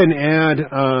right, so go ahead and add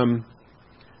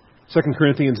 2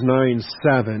 Corinthians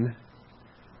 9:7,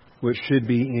 which should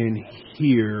be in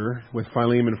here with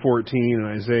Philemon 14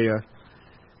 and Isaiah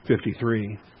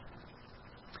 53.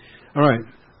 All right,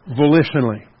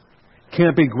 volitionally.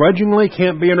 Can't be grudgingly,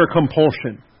 can't be under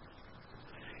compulsion.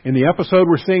 In the episode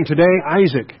we're seeing today,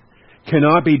 Isaac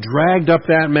cannot be dragged up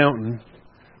that mountain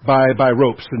by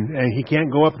ropes, and he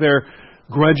can't go up there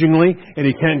grudgingly, and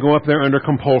he can't go up there under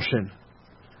compulsion.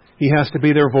 He has to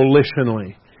be there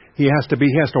volitionally. He has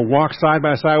to walk side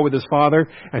by side with his father,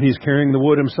 and he's carrying the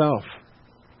wood himself.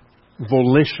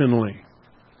 Volitionally.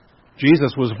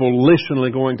 Jesus was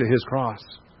volitionally going to his cross.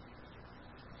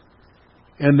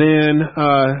 And then,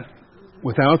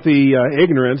 without the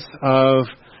ignorance of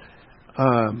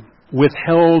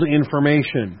withheld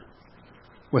information,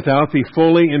 without the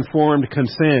fully informed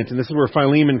consent, and this is where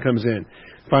Philemon comes in.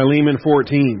 Philemon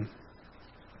 14.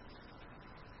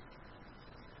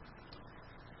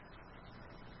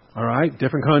 All right,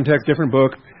 different context, different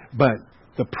book, but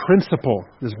the principle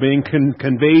that's being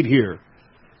conveyed here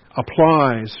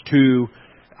applies to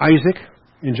Isaac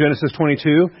in Genesis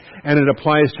 22, and it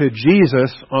applies to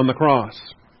Jesus on the cross.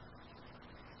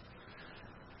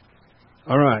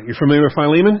 All right, you're familiar with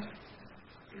Philemon?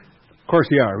 Of course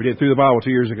you are. We did it through the Bible 2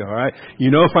 years ago. All right,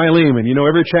 you know Philemon. You know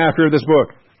every chapter of this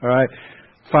book. All right.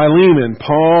 Philemon,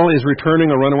 Paul is returning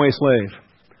a runaway slave.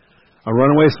 A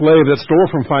runaway slave that stole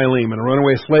from Philemon, a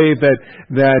runaway slave that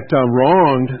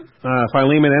wronged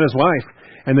Philemon and his wife,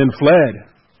 and then fled,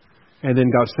 and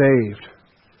then got saved,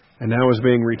 and now is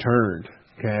being returned.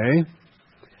 Okay?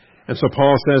 And so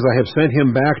Paul says, I have sent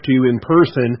him back to you in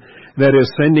person, that is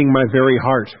sending my very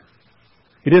heart.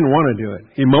 He didn't want to do it.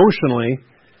 Emotionally,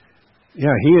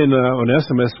 yeah, he and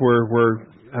Onesimus were,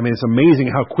 I mean, it's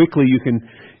amazing how quickly you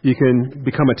can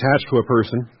become attached to a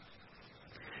person.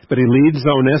 But he leads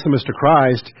Onesimus to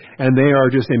Christ, and they are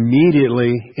just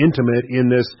immediately intimate in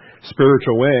this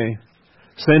spiritual way,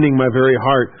 sending my very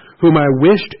heart, whom I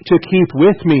wished to keep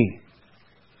with me,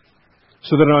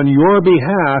 so that on your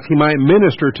behalf he might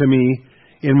minister to me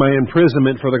in my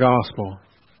imprisonment for the gospel.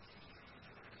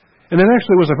 And that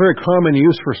actually was a very common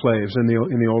use for slaves in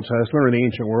the Old Testament or in the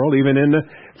ancient world, even in the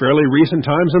fairly recent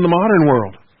times in the modern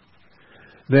world.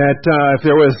 That if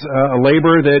there was a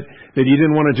labor that you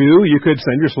didn't want to do, you could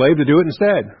send your slave to do it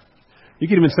instead. You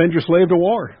could even send your slave to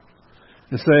war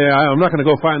and say, I'm not going to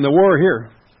go fight in the war here.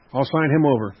 I'll sign him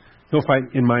over. He'll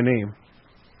fight in my name.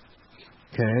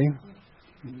 Okay?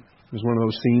 There's one of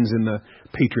those scenes in The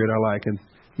Patriot I like, and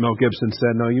Mel Gibson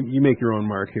said, no, you make your own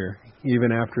mark here,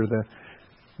 even after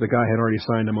the guy had already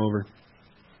signed him over.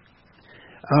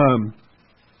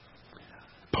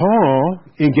 Paul,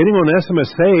 in getting Onesimus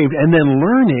saved and then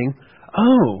learning,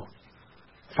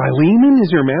 Philemon is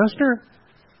your master?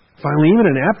 Philemon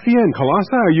and Apphia and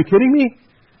Colossae? Are you kidding me?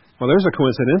 Well, there's a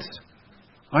coincidence.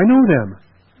 I know them.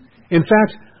 In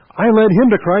fact, I led him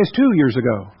to Christ 2 years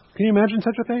ago. Can you imagine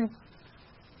such a thing?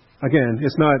 Again,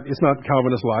 it's not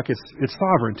Calvinist luck. It's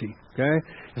sovereignty. Okay,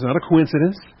 it's not a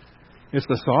coincidence. It's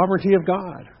the sovereignty of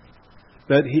God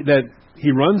that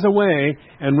he runs away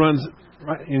and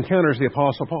encounters the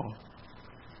Apostle Paul.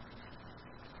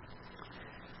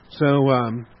 So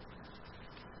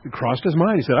it crossed his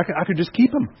mind. He said, I could just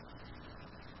keep him.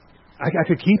 I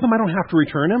could keep him. I don't have to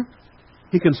return him.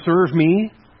 He can serve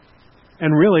me.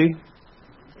 And really,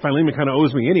 Philemon kind of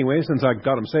owes me anyway since I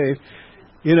got him saved.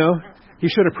 You know, he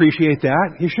should appreciate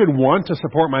that. He should want to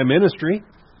support my ministry.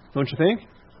 Don't you think?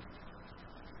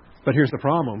 But here's the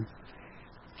problem.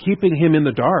 Keeping him in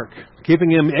the dark.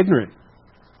 Keeping him ignorant.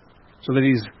 So that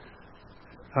he's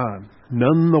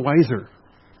none the wiser.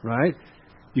 Right?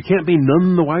 You can't be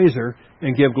none the wiser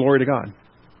and give glory to God.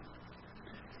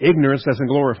 Ignorance doesn't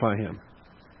glorify him.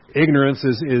 Ignorance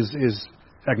is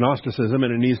agnosticism,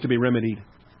 and it needs to be remedied.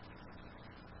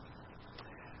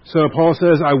 So Paul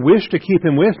says, I wish to keep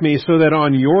him with me so that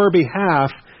on your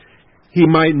behalf he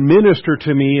might minister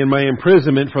to me in my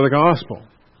imprisonment for the gospel.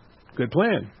 Good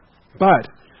plan. But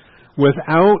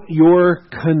without your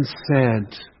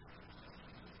consent.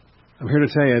 I'm here to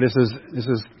tell you, this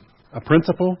is a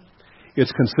principle.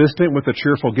 It's consistent with the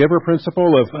cheerful giver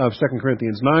principle of 2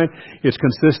 Corinthians 9. It's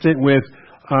consistent with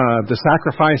the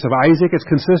sacrifice of Isaac. It's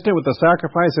consistent with the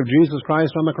sacrifice of Jesus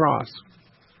Christ on the cross.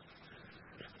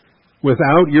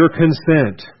 Without your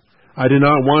consent, I do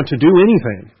not want to do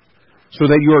anything, so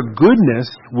that your goodness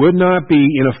would not be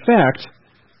in effect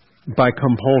by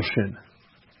compulsion.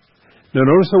 Now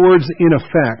notice the words in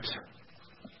effect.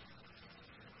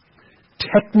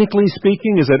 Technically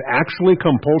speaking, is it actually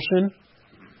compulsion?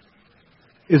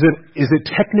 Is it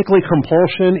technically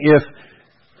compulsion if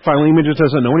Philemon just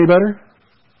doesn't know any better?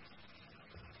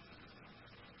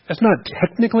 That's not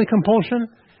technically compulsion,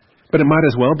 but it might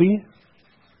as well be.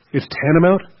 It's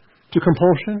tantamount to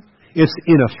compulsion. It's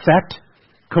in effect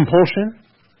compulsion.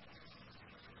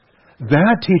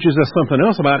 That teaches us something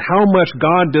else about how much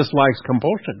God dislikes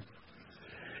compulsion.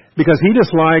 Because he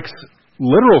dislikes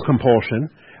literal compulsion,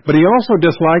 but he also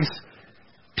dislikes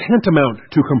tantamount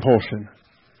to compulsion.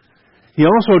 He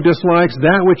also dislikes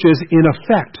that which is in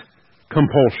effect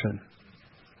compulsion.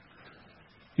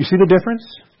 You see the difference?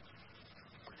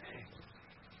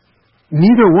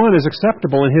 Neither one is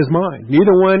acceptable in his mind.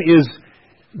 Neither one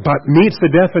meets the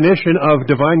definition of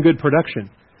divine good production.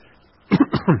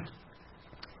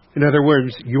 In other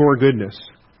words, your goodness.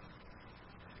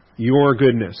 Your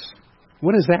goodness.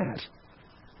 What is that?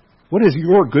 What is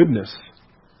your goodness?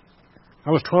 I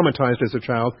was traumatized as a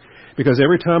child because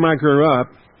every time I grew up,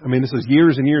 I mean, this is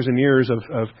years and years and years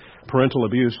of parental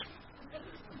abuse.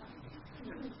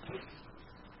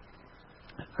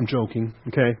 I'm joking,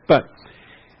 okay? But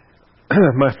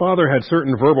my father had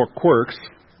certain verbal quirks,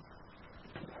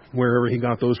 wherever he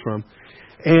got those from.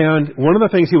 And one of the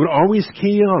things he would always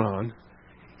key on,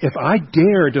 if I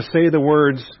dared to say the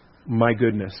words, my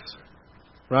goodness,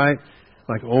 right?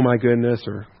 Like, oh my goodness,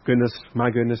 or goodness,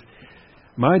 my goodness.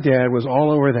 My dad was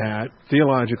all over that,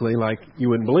 theologically, like you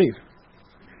wouldn't believe.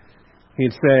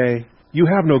 He'd say, you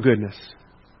have no goodness.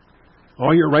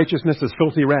 All your righteousness is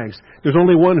filthy rags. There's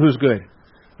only one who's good.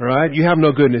 All right? You have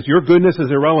no goodness. Your goodness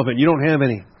is irrelevant. You don't have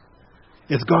any.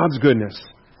 It's God's goodness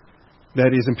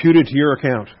that is imputed to your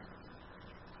account.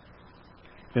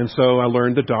 And so I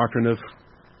learned the doctrine of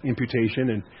imputation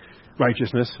and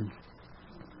righteousness.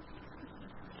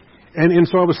 And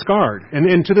so I was scarred.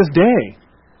 And to this day,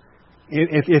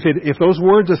 if those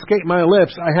words escape my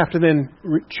lips, I have to then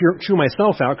chew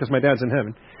myself out because my dad's in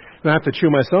heaven. And I have to chew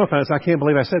myself out and say, I can't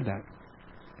believe I said that.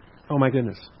 Oh my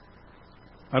goodness.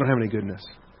 I don't have any goodness.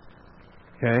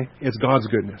 Okay? It's God's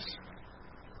goodness.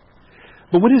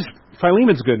 But what is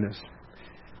Philemon's goodness?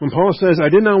 When Paul says, I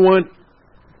did not want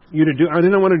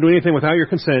to do anything without your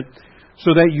consent,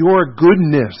 so that your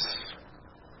goodness.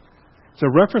 It's a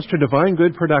reference to divine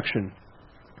good production.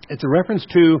 It's a reference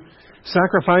to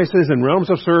sacrifices and realms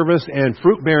of service and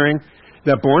fruit bearing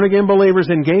that born again believers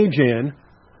engage in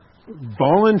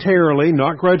voluntarily,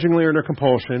 not grudgingly or under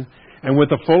compulsion, and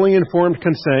with a fully informed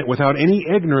consent without any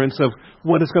ignorance of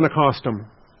what it's going to cost them.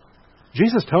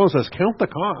 Jesus tells us, count the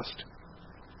cost.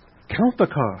 Count the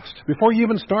cost. Before you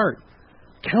even start,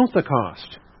 count the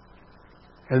cost.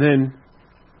 And then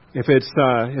if it's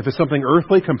something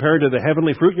earthly compared to the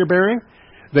heavenly fruit you're bearing,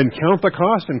 then count the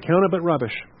cost and count it but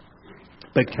rubbish.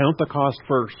 But count the cost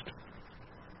first.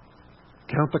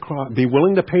 Count the cost. Be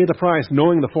willing to pay the price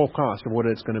knowing the full cost of what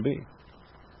it's going to be.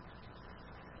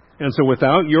 And so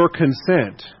without your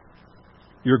consent,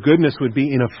 your goodness would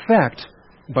be in effect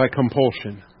by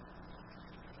compulsion.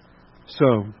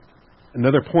 So,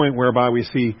 another point whereby we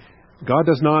see God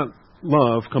does not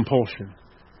love compulsion.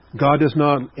 God does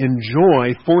not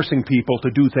enjoy forcing people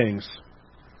to do things.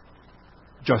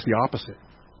 Just the opposite.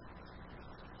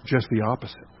 Just the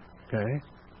opposite. Okay?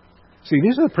 See,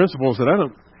 these are the principles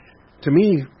that to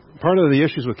me, part of the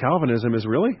issues with Calvinism is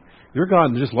really, your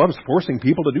God just loves forcing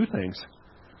people to do things,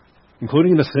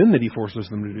 including the sin that He forces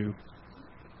them to do.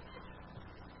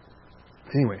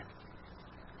 Anyway,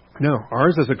 no,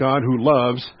 ours is a God who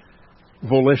loves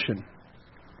volition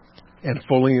and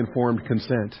fully informed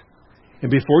consent.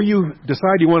 And before you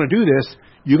decide you want to do this,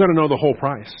 you got to know the whole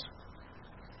price.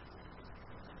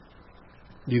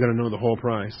 You got to know the whole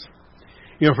price.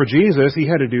 You know, for Jesus, He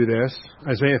had to do this.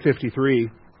 Isaiah 53.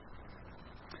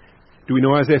 Do we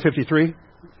know Isaiah 53?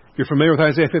 You're familiar with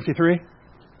Isaiah 53?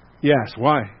 Yes.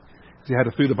 Why? Because you had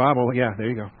to through the Bible. Yeah, there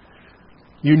you go.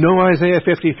 You know Isaiah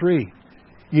 53.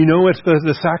 You know it's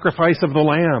the sacrifice of the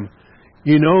Lamb.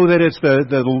 You know that it's the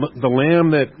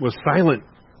Lamb that was silent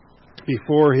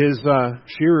before His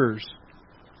shearers.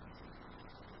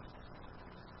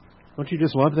 Don't you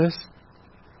just love this?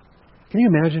 Can you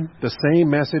imagine? The same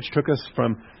message took us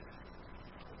from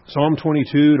Psalm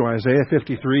 22 to Isaiah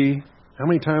 53. How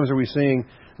many times are we seeing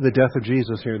the death of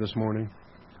Jesus here this morning?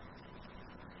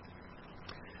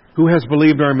 Who has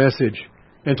believed our message,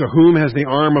 and to whom has the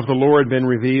arm of the Lord been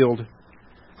revealed?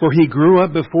 For He grew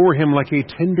up before Him like a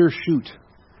tender shoot,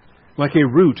 like a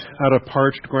root out of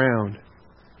parched ground.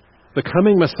 The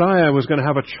coming Messiah was going to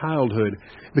have a childhood.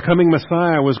 The coming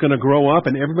Messiah was going to grow up,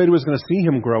 and everybody was going to see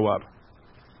Him grow up.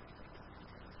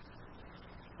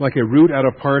 Like a root out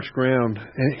of parched ground.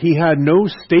 And He had no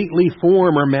stately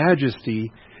form or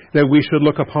majesty that we should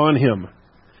look upon Him,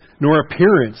 nor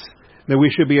appearance that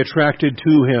we should be attracted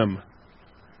to Him.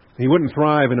 He wouldn't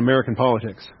thrive in American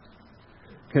politics.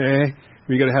 Okay?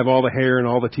 You got to have all the hair and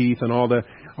all the teeth and all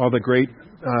the great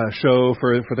show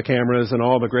for the cameras and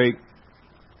all the great.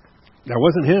 That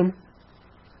wasn't Him.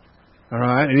 All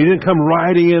right? And He didn't come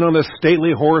riding in on this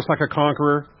stately horse like a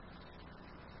conqueror.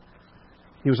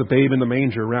 He was a babe in the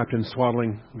manger wrapped in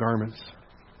swaddling garments.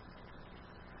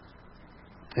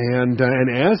 And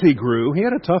as He grew, He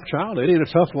had a tough childhood. He had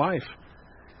a tough life.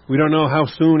 We don't know how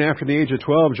soon after the age of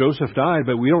 12 Joseph died,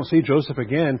 but we don't see Joseph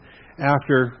again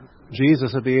after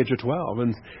Jesus at the age of 12.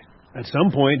 And at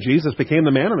some point, Jesus became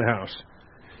the man in the house.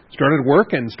 Started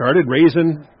working, started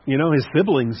raising, his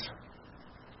siblings.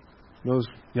 Those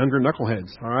younger knuckleheads,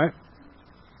 all right?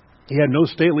 He had no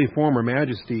stately form or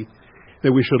majesty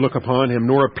that we should look upon Him,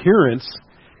 nor appearance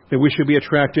that we should be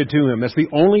attracted to Him. That's the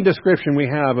only description we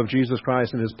have of Jesus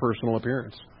Christ and His personal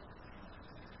appearance.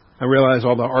 I realize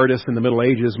all the artists in the Middle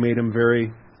Ages made Him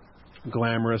very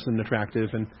glamorous and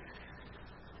attractive, and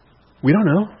we don't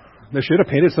know. They should have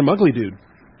painted some ugly dude.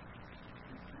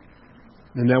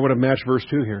 And that would have matched verse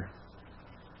 2 here.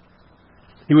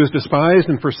 He was despised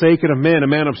and forsaken of men, a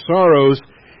man of sorrows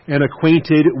and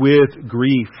acquainted with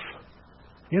grief.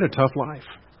 He had a tough life.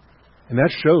 And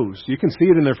that shows. You can see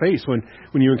it in their face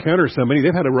when you encounter somebody.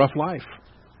 They've had a rough life.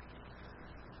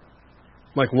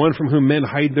 Like one from whom men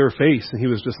hide their face, and He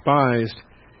was despised,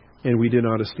 and we did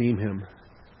not esteem Him.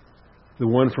 the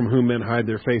one from whom men hide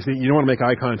their face. You don't want to make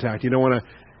eye contact. You don't want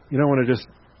to just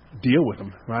deal with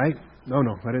him, right? No,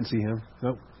 I didn't see him.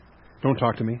 No, don't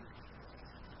talk to me.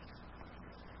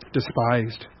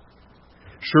 Despised.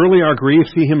 Surely our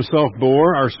griefs he himself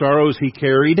bore, our sorrows he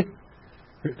carried.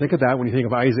 Think of that when you think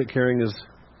of Isaac carrying his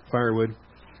firewood.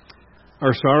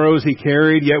 Our sorrows he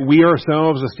carried, yet we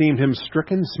ourselves esteemed him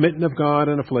stricken, smitten of God,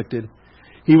 and afflicted.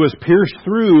 He was pierced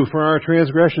through for our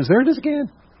transgressions. There it is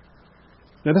again.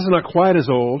 Now this is not quite as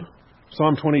old.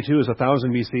 Psalm 22 is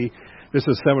 1000 BC. This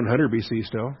is 700 BC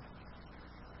still.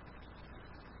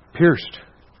 Pierced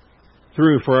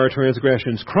through for our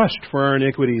transgressions, crushed for our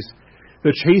iniquities.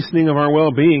 The chastening of our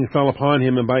well-being fell upon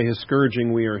him, and by his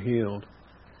scourging we are healed.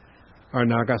 All right,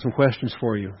 now I've got some questions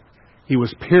for you. He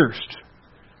was pierced.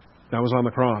 That was on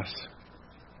the cross.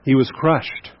 He was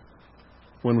crushed.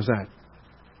 When was that?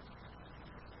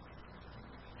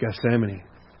 Gethsemane.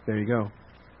 There you go.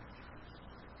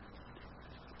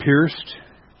 Pierced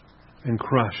and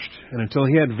crushed. And until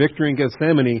he had victory in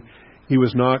Gethsemane, he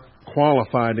was not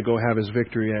qualified to go have his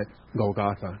victory at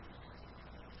Golgotha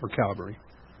or Calvary.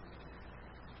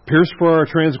 Pierced for our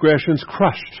transgressions,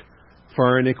 crushed for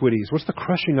our iniquities. What's the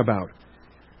crushing about?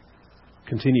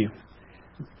 Continue.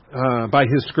 By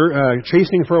his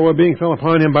chastening for our well-being fell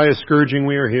upon him. By his scourging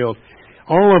we are healed.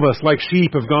 All of us, like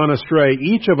sheep, have gone astray.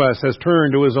 Each of us has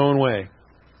turned to his own way.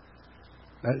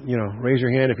 Raise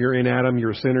your hand if you're in Adam,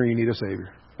 you're a sinner, you need a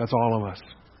Savior. That's all of us.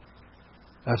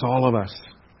 That's all of us.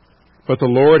 But the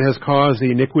Lord has caused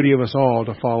the iniquity of us all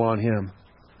to fall on him.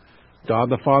 God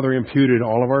the Father imputed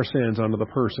all of our sins unto the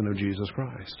person of Jesus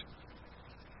Christ.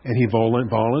 And he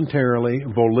voluntarily,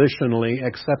 volitionally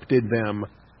accepted them.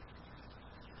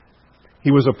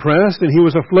 He was oppressed and he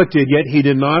was afflicted, yet he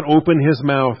did not open his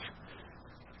mouth.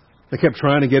 They kept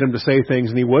trying to get him to say things,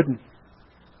 and he wouldn't.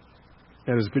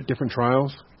 At his different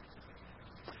trials.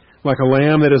 Like a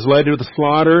lamb that is led to the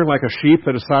slaughter, like a sheep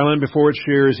that is silent before its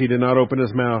shears, he did not open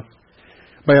his mouth.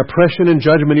 By oppression and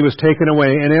judgment he was taken away.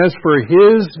 And as for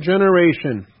his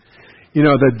generation,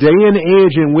 the day and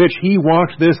age in which he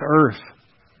walked this earth,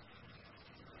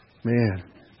 man,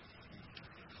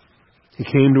 he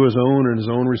came to his own, and his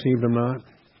own received him not.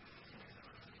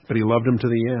 But he loved him to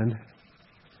the end.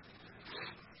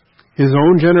 His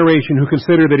own generation, who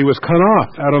considered that he was cut off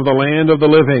out of the land of the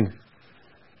living,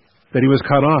 that he was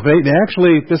cut off. They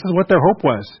actually, this is what their hope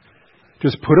was.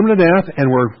 Just put him to death and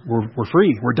we're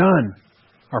free. We're done.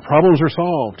 Our problems are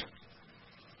solved.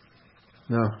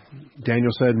 No,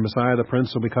 Daniel said, Messiah the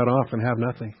Prince will be cut off and have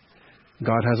nothing.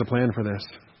 God has a plan for this.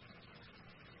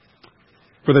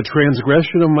 For the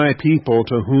transgression of my people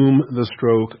to whom the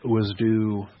stroke was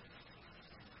due.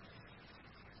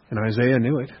 And Isaiah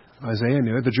knew it.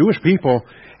 The Jewish people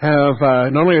have,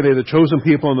 not only are they the chosen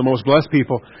people and the most blessed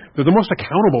people, they're the most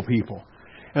accountable people.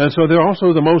 And so they're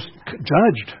also the most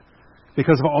judged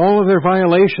because of all of their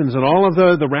violations and all of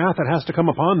the wrath that has to come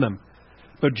upon them.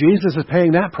 But Jesus is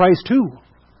paying that price too.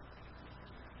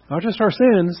 Not just our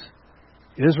sins,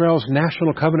 Israel's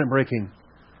national covenant breaking,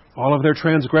 all of their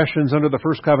transgressions under the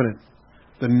first covenant,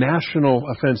 the national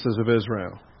offenses of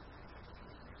Israel.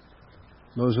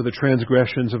 Those are the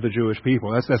transgressions of the Jewish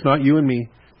people. That's not you and me.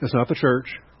 That's not the church.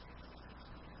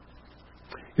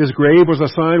 His grave was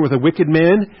assigned with a wicked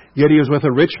man, yet he was with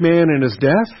a rich man in his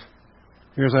death.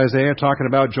 Here's Isaiah talking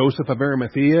about Joseph of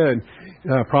Arimathea and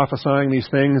prophesying these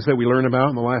things that we learn about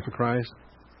in the life of Christ.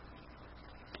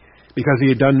 Because he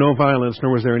had done no violence,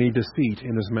 nor was there any deceit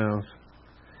in his mouth.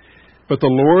 But the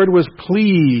Lord was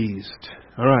pleased.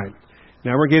 All right.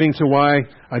 Now we're getting to why,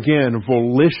 again,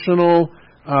 volitional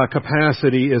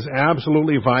capacity is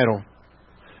absolutely vital.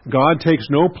 God takes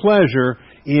no pleasure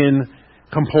in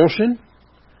compulsion.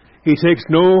 He takes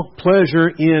no pleasure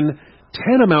in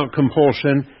tantamount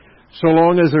compulsion so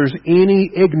long as there's any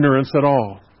ignorance at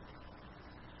all.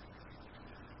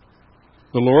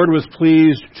 The Lord was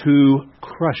pleased to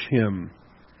crush him,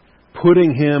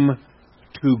 putting him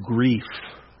to grief.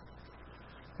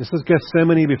 This is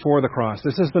Gethsemane before the cross.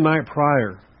 This is the night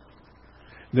prior.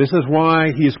 This is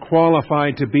why he's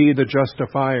qualified to be the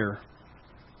justifier.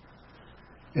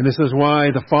 And this is why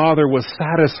the Father was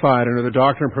satisfied under the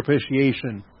doctrine of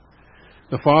propitiation.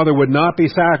 The Father would not be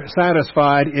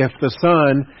satisfied if the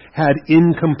Son had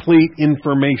incomplete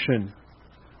information.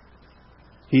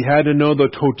 He had to know the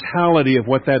totality of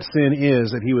what that sin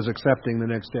is that he was accepting the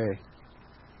next day.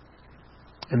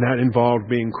 And that involved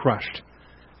being crushed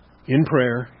in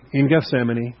prayer, in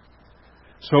Gethsemane,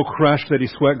 so crushed that he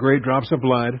sweat great drops of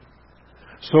blood,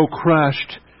 so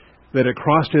crushed that it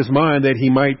crossed his mind that he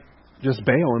might just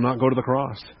bail and not go to the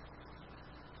cross.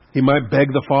 He might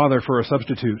beg the Father for a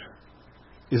substitute.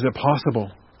 Is it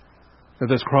possible that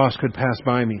this cross could pass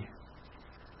by me.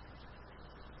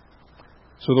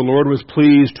 So the Lord was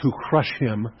pleased to crush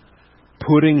him,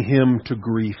 putting him to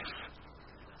grief.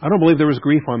 I don't believe there was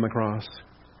grief on the cross,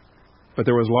 but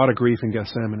there was a lot of grief in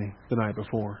Gethsemane the night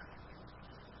before.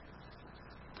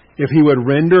 If he would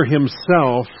render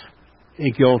himself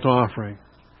a guilt offering,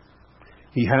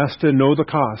 he has to know the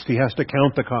cost. He has to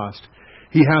count the cost.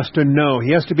 He has to know.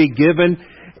 He has to be given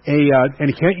and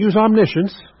he can't use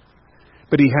omniscience,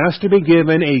 but he has to be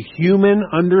given a human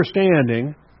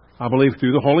understanding, I believe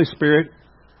through the Holy Spirit,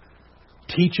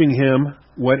 teaching him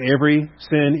what every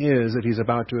sin is that he's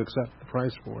about to accept the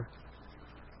price for.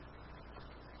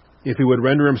 If he would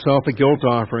render himself a guilt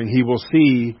offering, he will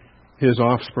see his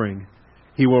offspring.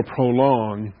 He will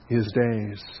prolong his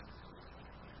days.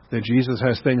 That Jesus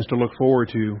has things to look forward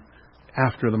to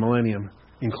after the millennium,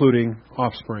 including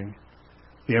offspring.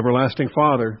 The everlasting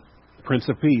Father, Prince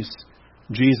of Peace,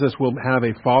 Jesus will have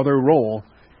a father role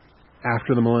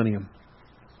after the millennium,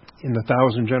 in the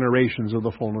 1,000 generations of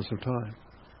the fullness of time.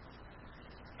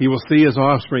 He will see his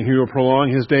offspring. He will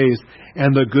prolong his days.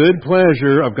 And the good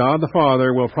pleasure of God the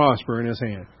Father will prosper in his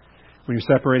hand. When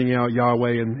you're separating out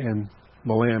Yahweh and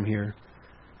the Lamb here,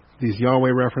 these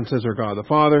Yahweh references are God the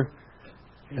Father,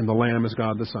 and the Lamb is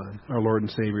God the Son, our Lord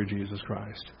and Savior Jesus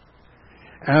Christ.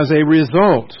 As a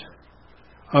result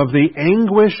of the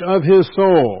anguish of his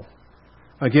soul,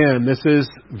 again, this is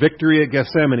victory at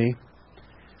Gethsemane,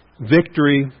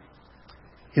 victory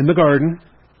in the garden.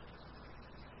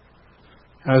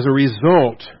 As a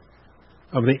result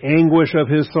of the anguish of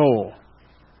his soul,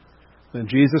 then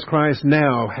Jesus Christ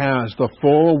now has the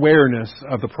full awareness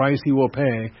of the price he will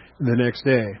pay the next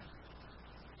day.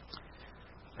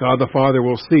 God the Father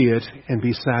will see it and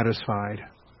be satisfied.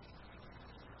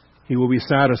 He will be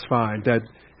satisfied that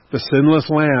the sinless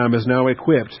Lamb is now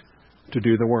equipped to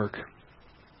do the work.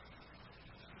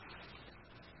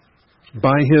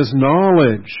 By his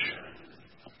knowledge,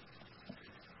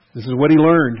 this is what he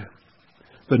learned.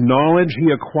 The knowledge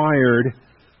he acquired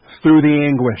through the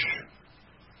anguish.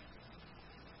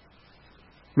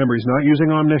 Remember, he's not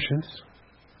using omniscience,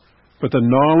 but the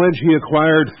knowledge he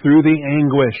acquired through the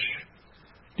anguish.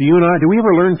 Do we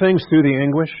ever learn things through the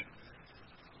anguish?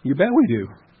 You bet we do.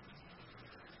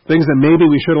 Things that maybe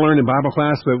we should have learned in Bible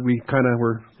class, but we kind of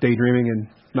were daydreaming and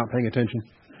not paying attention.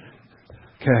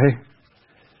 Okay?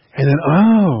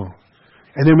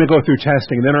 And then we go through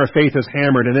testing, and then our faith is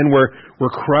hammered, and then we're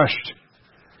crushed.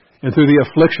 And through the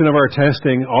affliction of our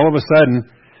testing, all of a sudden,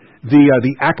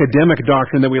 the academic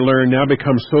doctrine that we learn now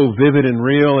becomes so vivid and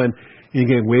real, and you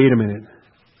get, wait a minute.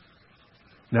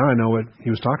 Now I know what he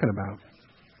was talking about.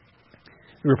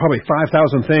 There were probably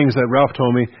 5,000 things that Ralph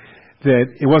told me that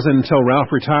it wasn't until Ralph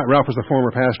retired. Ralph was the former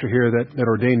pastor here that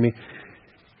ordained me.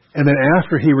 And then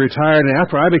after he retired and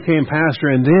after I became pastor,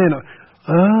 and then,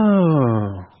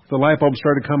 the light bulb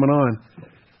started coming on.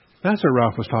 That's what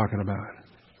Ralph was talking about.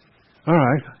 All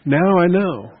right, now I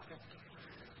know.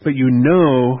 But you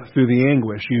know through the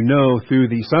anguish, you know through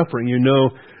the suffering, you know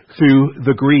through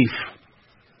the grief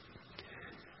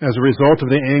as a result of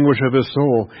the anguish of his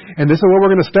soul. And this is what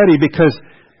we're going to study, because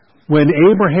when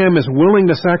Abraham is willing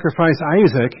to sacrifice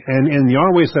Isaac and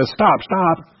Yahweh says, stop,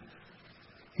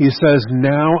 he says,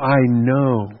 now I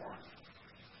know.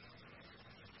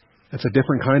 That's a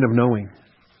different kind of knowing.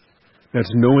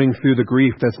 That's knowing through the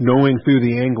grief. That's knowing through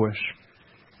the anguish.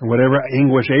 And whatever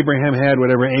anguish Abraham had,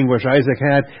 whatever anguish Isaac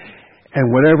had,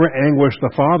 and whatever anguish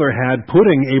the Father had,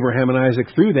 putting Abraham and Isaac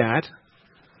through that,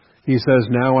 he says,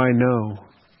 now I know.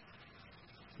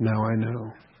 Now I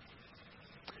know.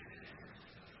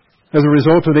 As a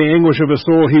result of the anguish of his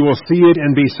soul, he will see it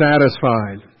and be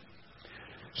satisfied.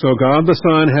 So God the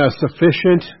Son has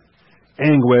sufficient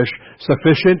anguish,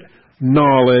 sufficient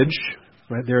knowledge.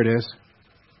 Right, there it is.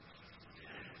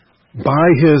 By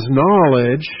his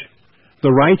knowledge,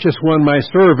 the righteous one, my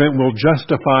servant, will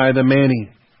justify the many.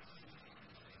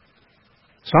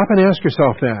 Stop and ask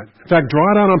yourself that. In fact,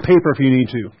 draw it out on paper if you need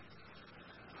to.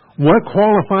 What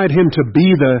qualified him to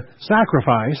be the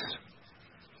sacrifice?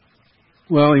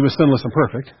 Well, he was sinless and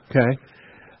perfect, okay?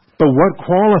 But what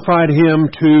qualified him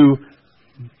to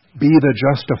be the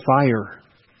justifier?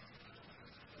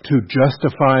 To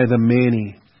justify the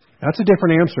many. That's a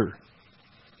different answer.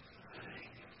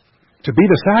 To be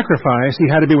the sacrifice, he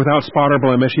had to be without spot or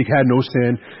blemish. He had no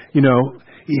sin.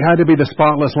 He had to be the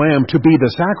spotless lamb to be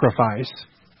the sacrifice.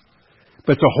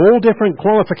 But it's a whole different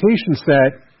qualification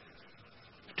set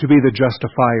to be the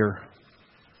justifier.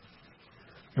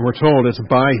 And we're told it's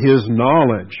by his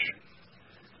knowledge,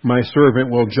 my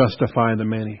servant will justify the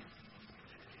many,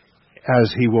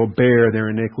 as he will bear their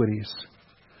iniquities.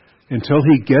 Until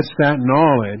he gets that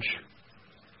knowledge,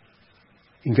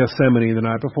 in Gethsemane the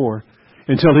night before.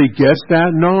 Until he gets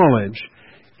that knowledge,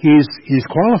 he's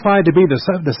qualified to be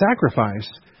the sacrifice.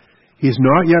 He's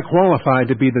not yet qualified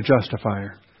to be the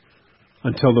justifier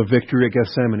until the victory at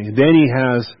Gethsemane. Then he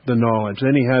has the knowledge.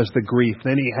 Then he has the grief.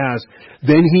 Then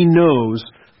he knows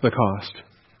the cost.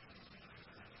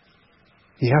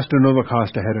 He has to know the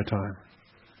cost ahead of time.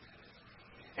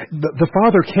 The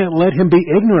Father can't let him be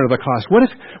ignorant of the cost. What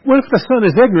if the Son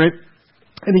is ignorant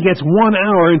and he gets 1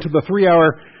 hour into the 3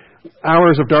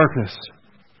 hours of darkness?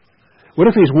 What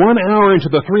if he's 1 hour into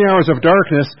the 3 hours of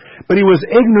darkness, but he was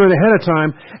ignorant ahead of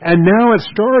time, and now he's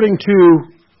starting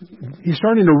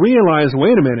to realize,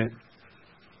 wait a minute,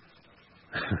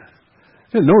 I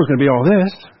didn't know it was going to be all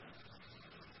this.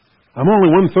 I'm only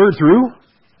 1/3 through.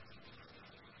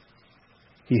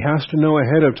 He has to know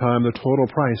ahead of time the total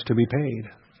price to be paid.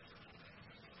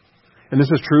 And this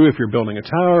is true if you're building a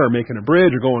tower or making a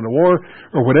bridge or going to war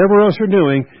or whatever else you're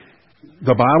doing.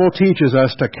 The Bible teaches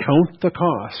us to count the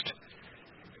cost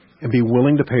and be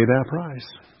willing to pay that price.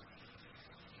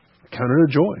 Count it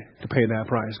a joy to pay that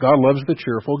price. God loves the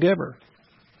cheerful giver.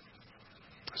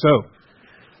 So,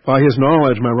 by His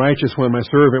knowledge, my righteous one, my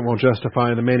servant, will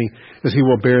justify the many, as he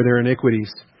will bear their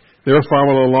iniquities. Therefore I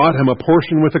will allot him a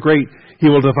portion with the great. He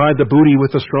will divide the booty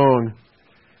with the strong,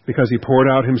 because he poured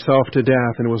out himself to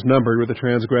death and was numbered with the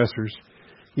transgressors.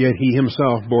 Yet he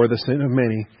himself bore the sin of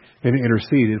many and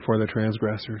interceded for the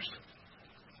transgressors.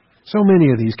 So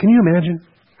many of these. Can you imagine?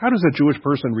 How does a Jewish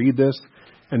person read this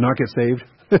and not get saved?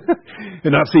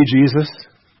 And not see Jesus?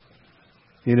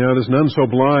 You know, there's none so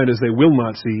blind as they will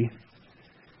not see.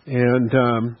 And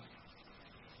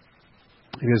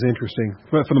it is interesting.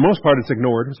 But for the most part, it's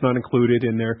ignored. It's not included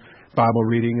in their Bible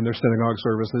reading and their synagogue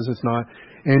services. It's not.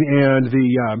 And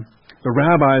the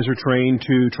rabbis are trained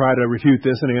to try to refute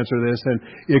this and answer this and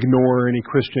ignore any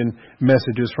Christian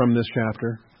messages from this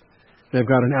chapter. They've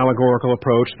got an allegorical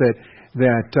approach that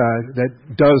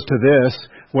does to this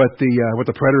what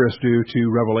the preterists do to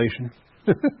Revelation.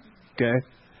 Okay?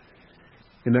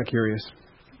 Isn't that curious?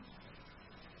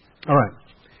 All right.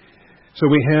 So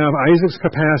we have Isaac's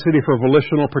capacity for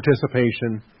volitional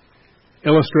participation,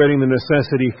 illustrating the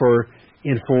necessity for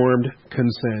informed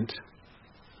consent.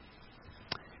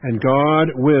 And God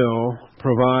will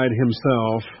provide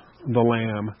Himself the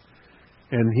Lamb.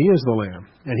 And He is the Lamb.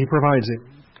 And He provides it.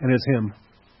 And it's Him.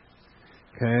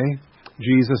 Okay?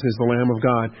 Jesus is the Lamb of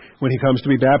God. When He comes to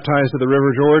be baptized at the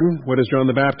River Jordan, what does John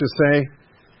the Baptist say?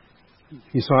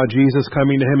 He saw Jesus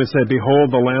coming to him and said,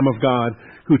 "Behold, the Lamb of God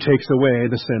who takes away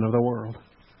the sin of the world."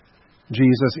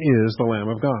 Jesus is the Lamb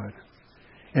of God.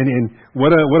 And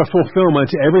what a fulfillment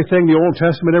to everything the Old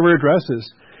Testament ever addresses.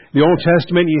 The Old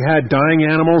Testament, you had dying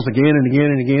animals again and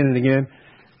again and again and again.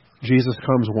 Jesus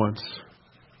comes once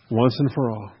and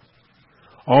for all.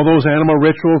 All those animal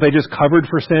rituals, they just covered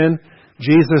for sin.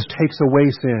 Jesus takes away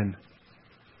sin.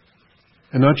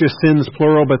 And not just sins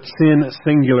plural, but sin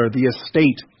singular. The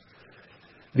estate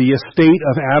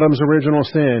of Adam's original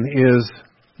sin is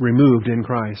removed in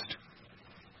Christ.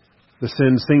 The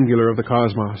sin singular of the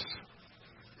cosmos.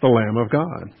 The Lamb of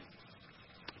God.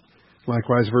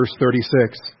 Likewise, verse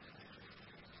 36.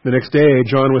 The next day,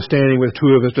 John was standing with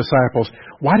two of his disciples.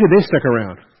 Why did they stick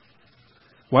around?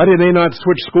 Why did they not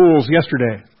switch schools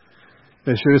yesterday?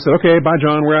 They should have said, "Okay, bye,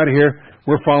 John, we're out of here.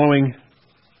 We're following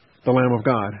the Lamb of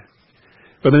God."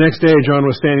 But the next day, John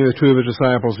was standing with two of his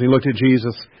disciples, and he looked at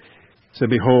Jesus and said,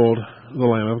 "Behold, the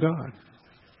Lamb of God."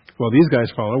 Well, these guys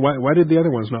follow. Why did the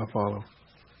other ones not follow?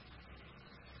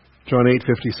 John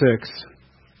 8:56.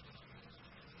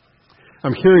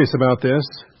 I'm curious about this.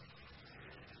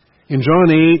 In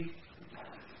John 8,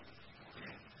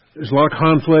 there's a lot of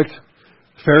conflict.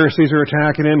 Pharisees are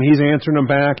attacking him. He's answering them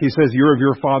back. He says, "You're of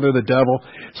your father, the devil."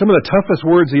 Some of the toughest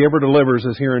words he ever delivers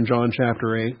is here in John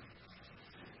chapter 8.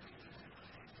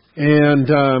 And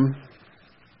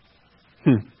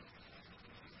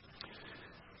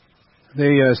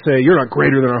they say, "You're not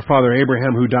greater than our father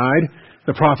Abraham who died.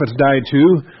 The prophets died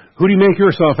too. Who do you make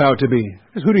yourself out to be?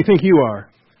 Who do you think you are?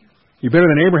 You better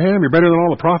than Abraham? You're better than all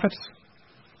the prophets?"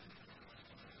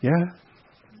 Yeah,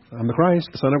 I'm the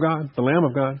Christ, the Son of God, the Lamb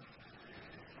of God.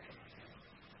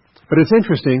 But it's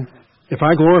interesting. If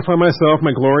I glorify myself,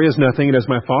 my glory is nothing. It is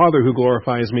my Father who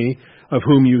glorifies me, of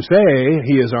whom you say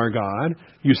He is our God.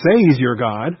 You say He's your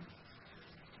God.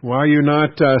 Why are you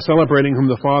not celebrating whom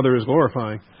the Father is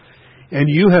glorifying? And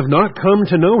you have not come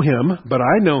to know Him, but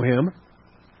I know Him.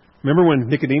 Remember when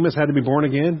Nicodemus had to be born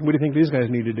again? What do you think these guys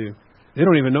need to do? They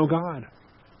don't even know God.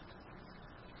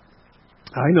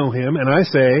 I know Him, and I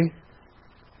say,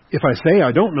 if I say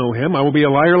I don't know Him, I will be a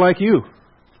liar like you.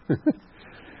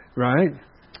 Right?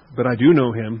 But I do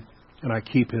know Him, and I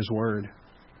keep His word.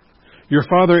 Your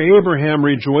father Abraham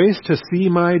rejoiced to see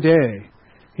my day.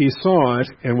 He saw it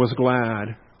and was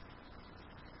glad.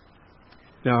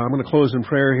 Now, I'm going to close in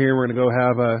prayer here. We're going to go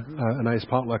have a nice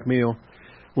potluck meal.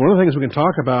 One of the things we can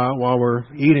talk about while we're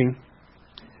eating,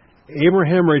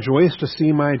 Abraham rejoiced to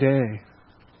see my day.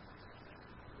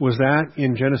 Was that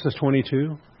in Genesis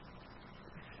 22?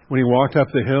 When he walked up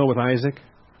the hill with Isaac?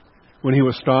 When he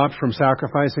was stopped from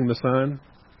sacrificing the son?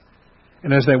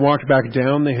 And as they walked back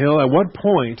down the hill, at what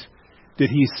point did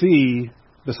he see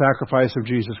the sacrifice of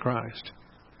Jesus Christ?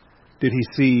 Did he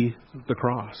see the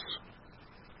cross?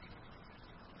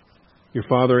 Your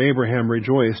father Abraham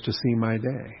rejoiced to see my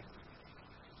day.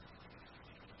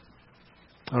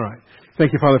 All right.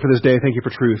 Thank you, Father, for this day. Thank you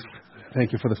for truth.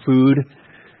 Thank you for the food,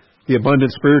 the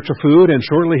abundant spiritual food, and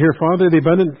shortly here, Father, the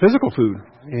abundant physical food.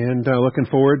 And looking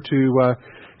forward to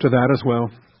that as well.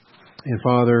 And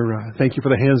Father, thank you for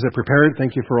the hands that prepared.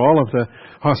 Thank you for all of the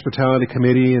hospitality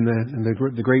committee and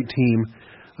the great team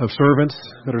of servants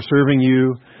that are serving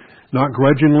you, not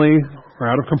grudgingly or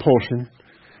out of compulsion.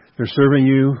 They're serving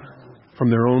you from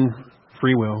their own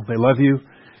free will. They love you,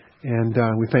 and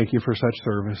we thank you for such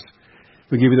service.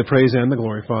 We give you the praise and the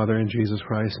glory, Father, in Jesus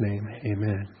Christ's name.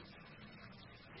 Amen.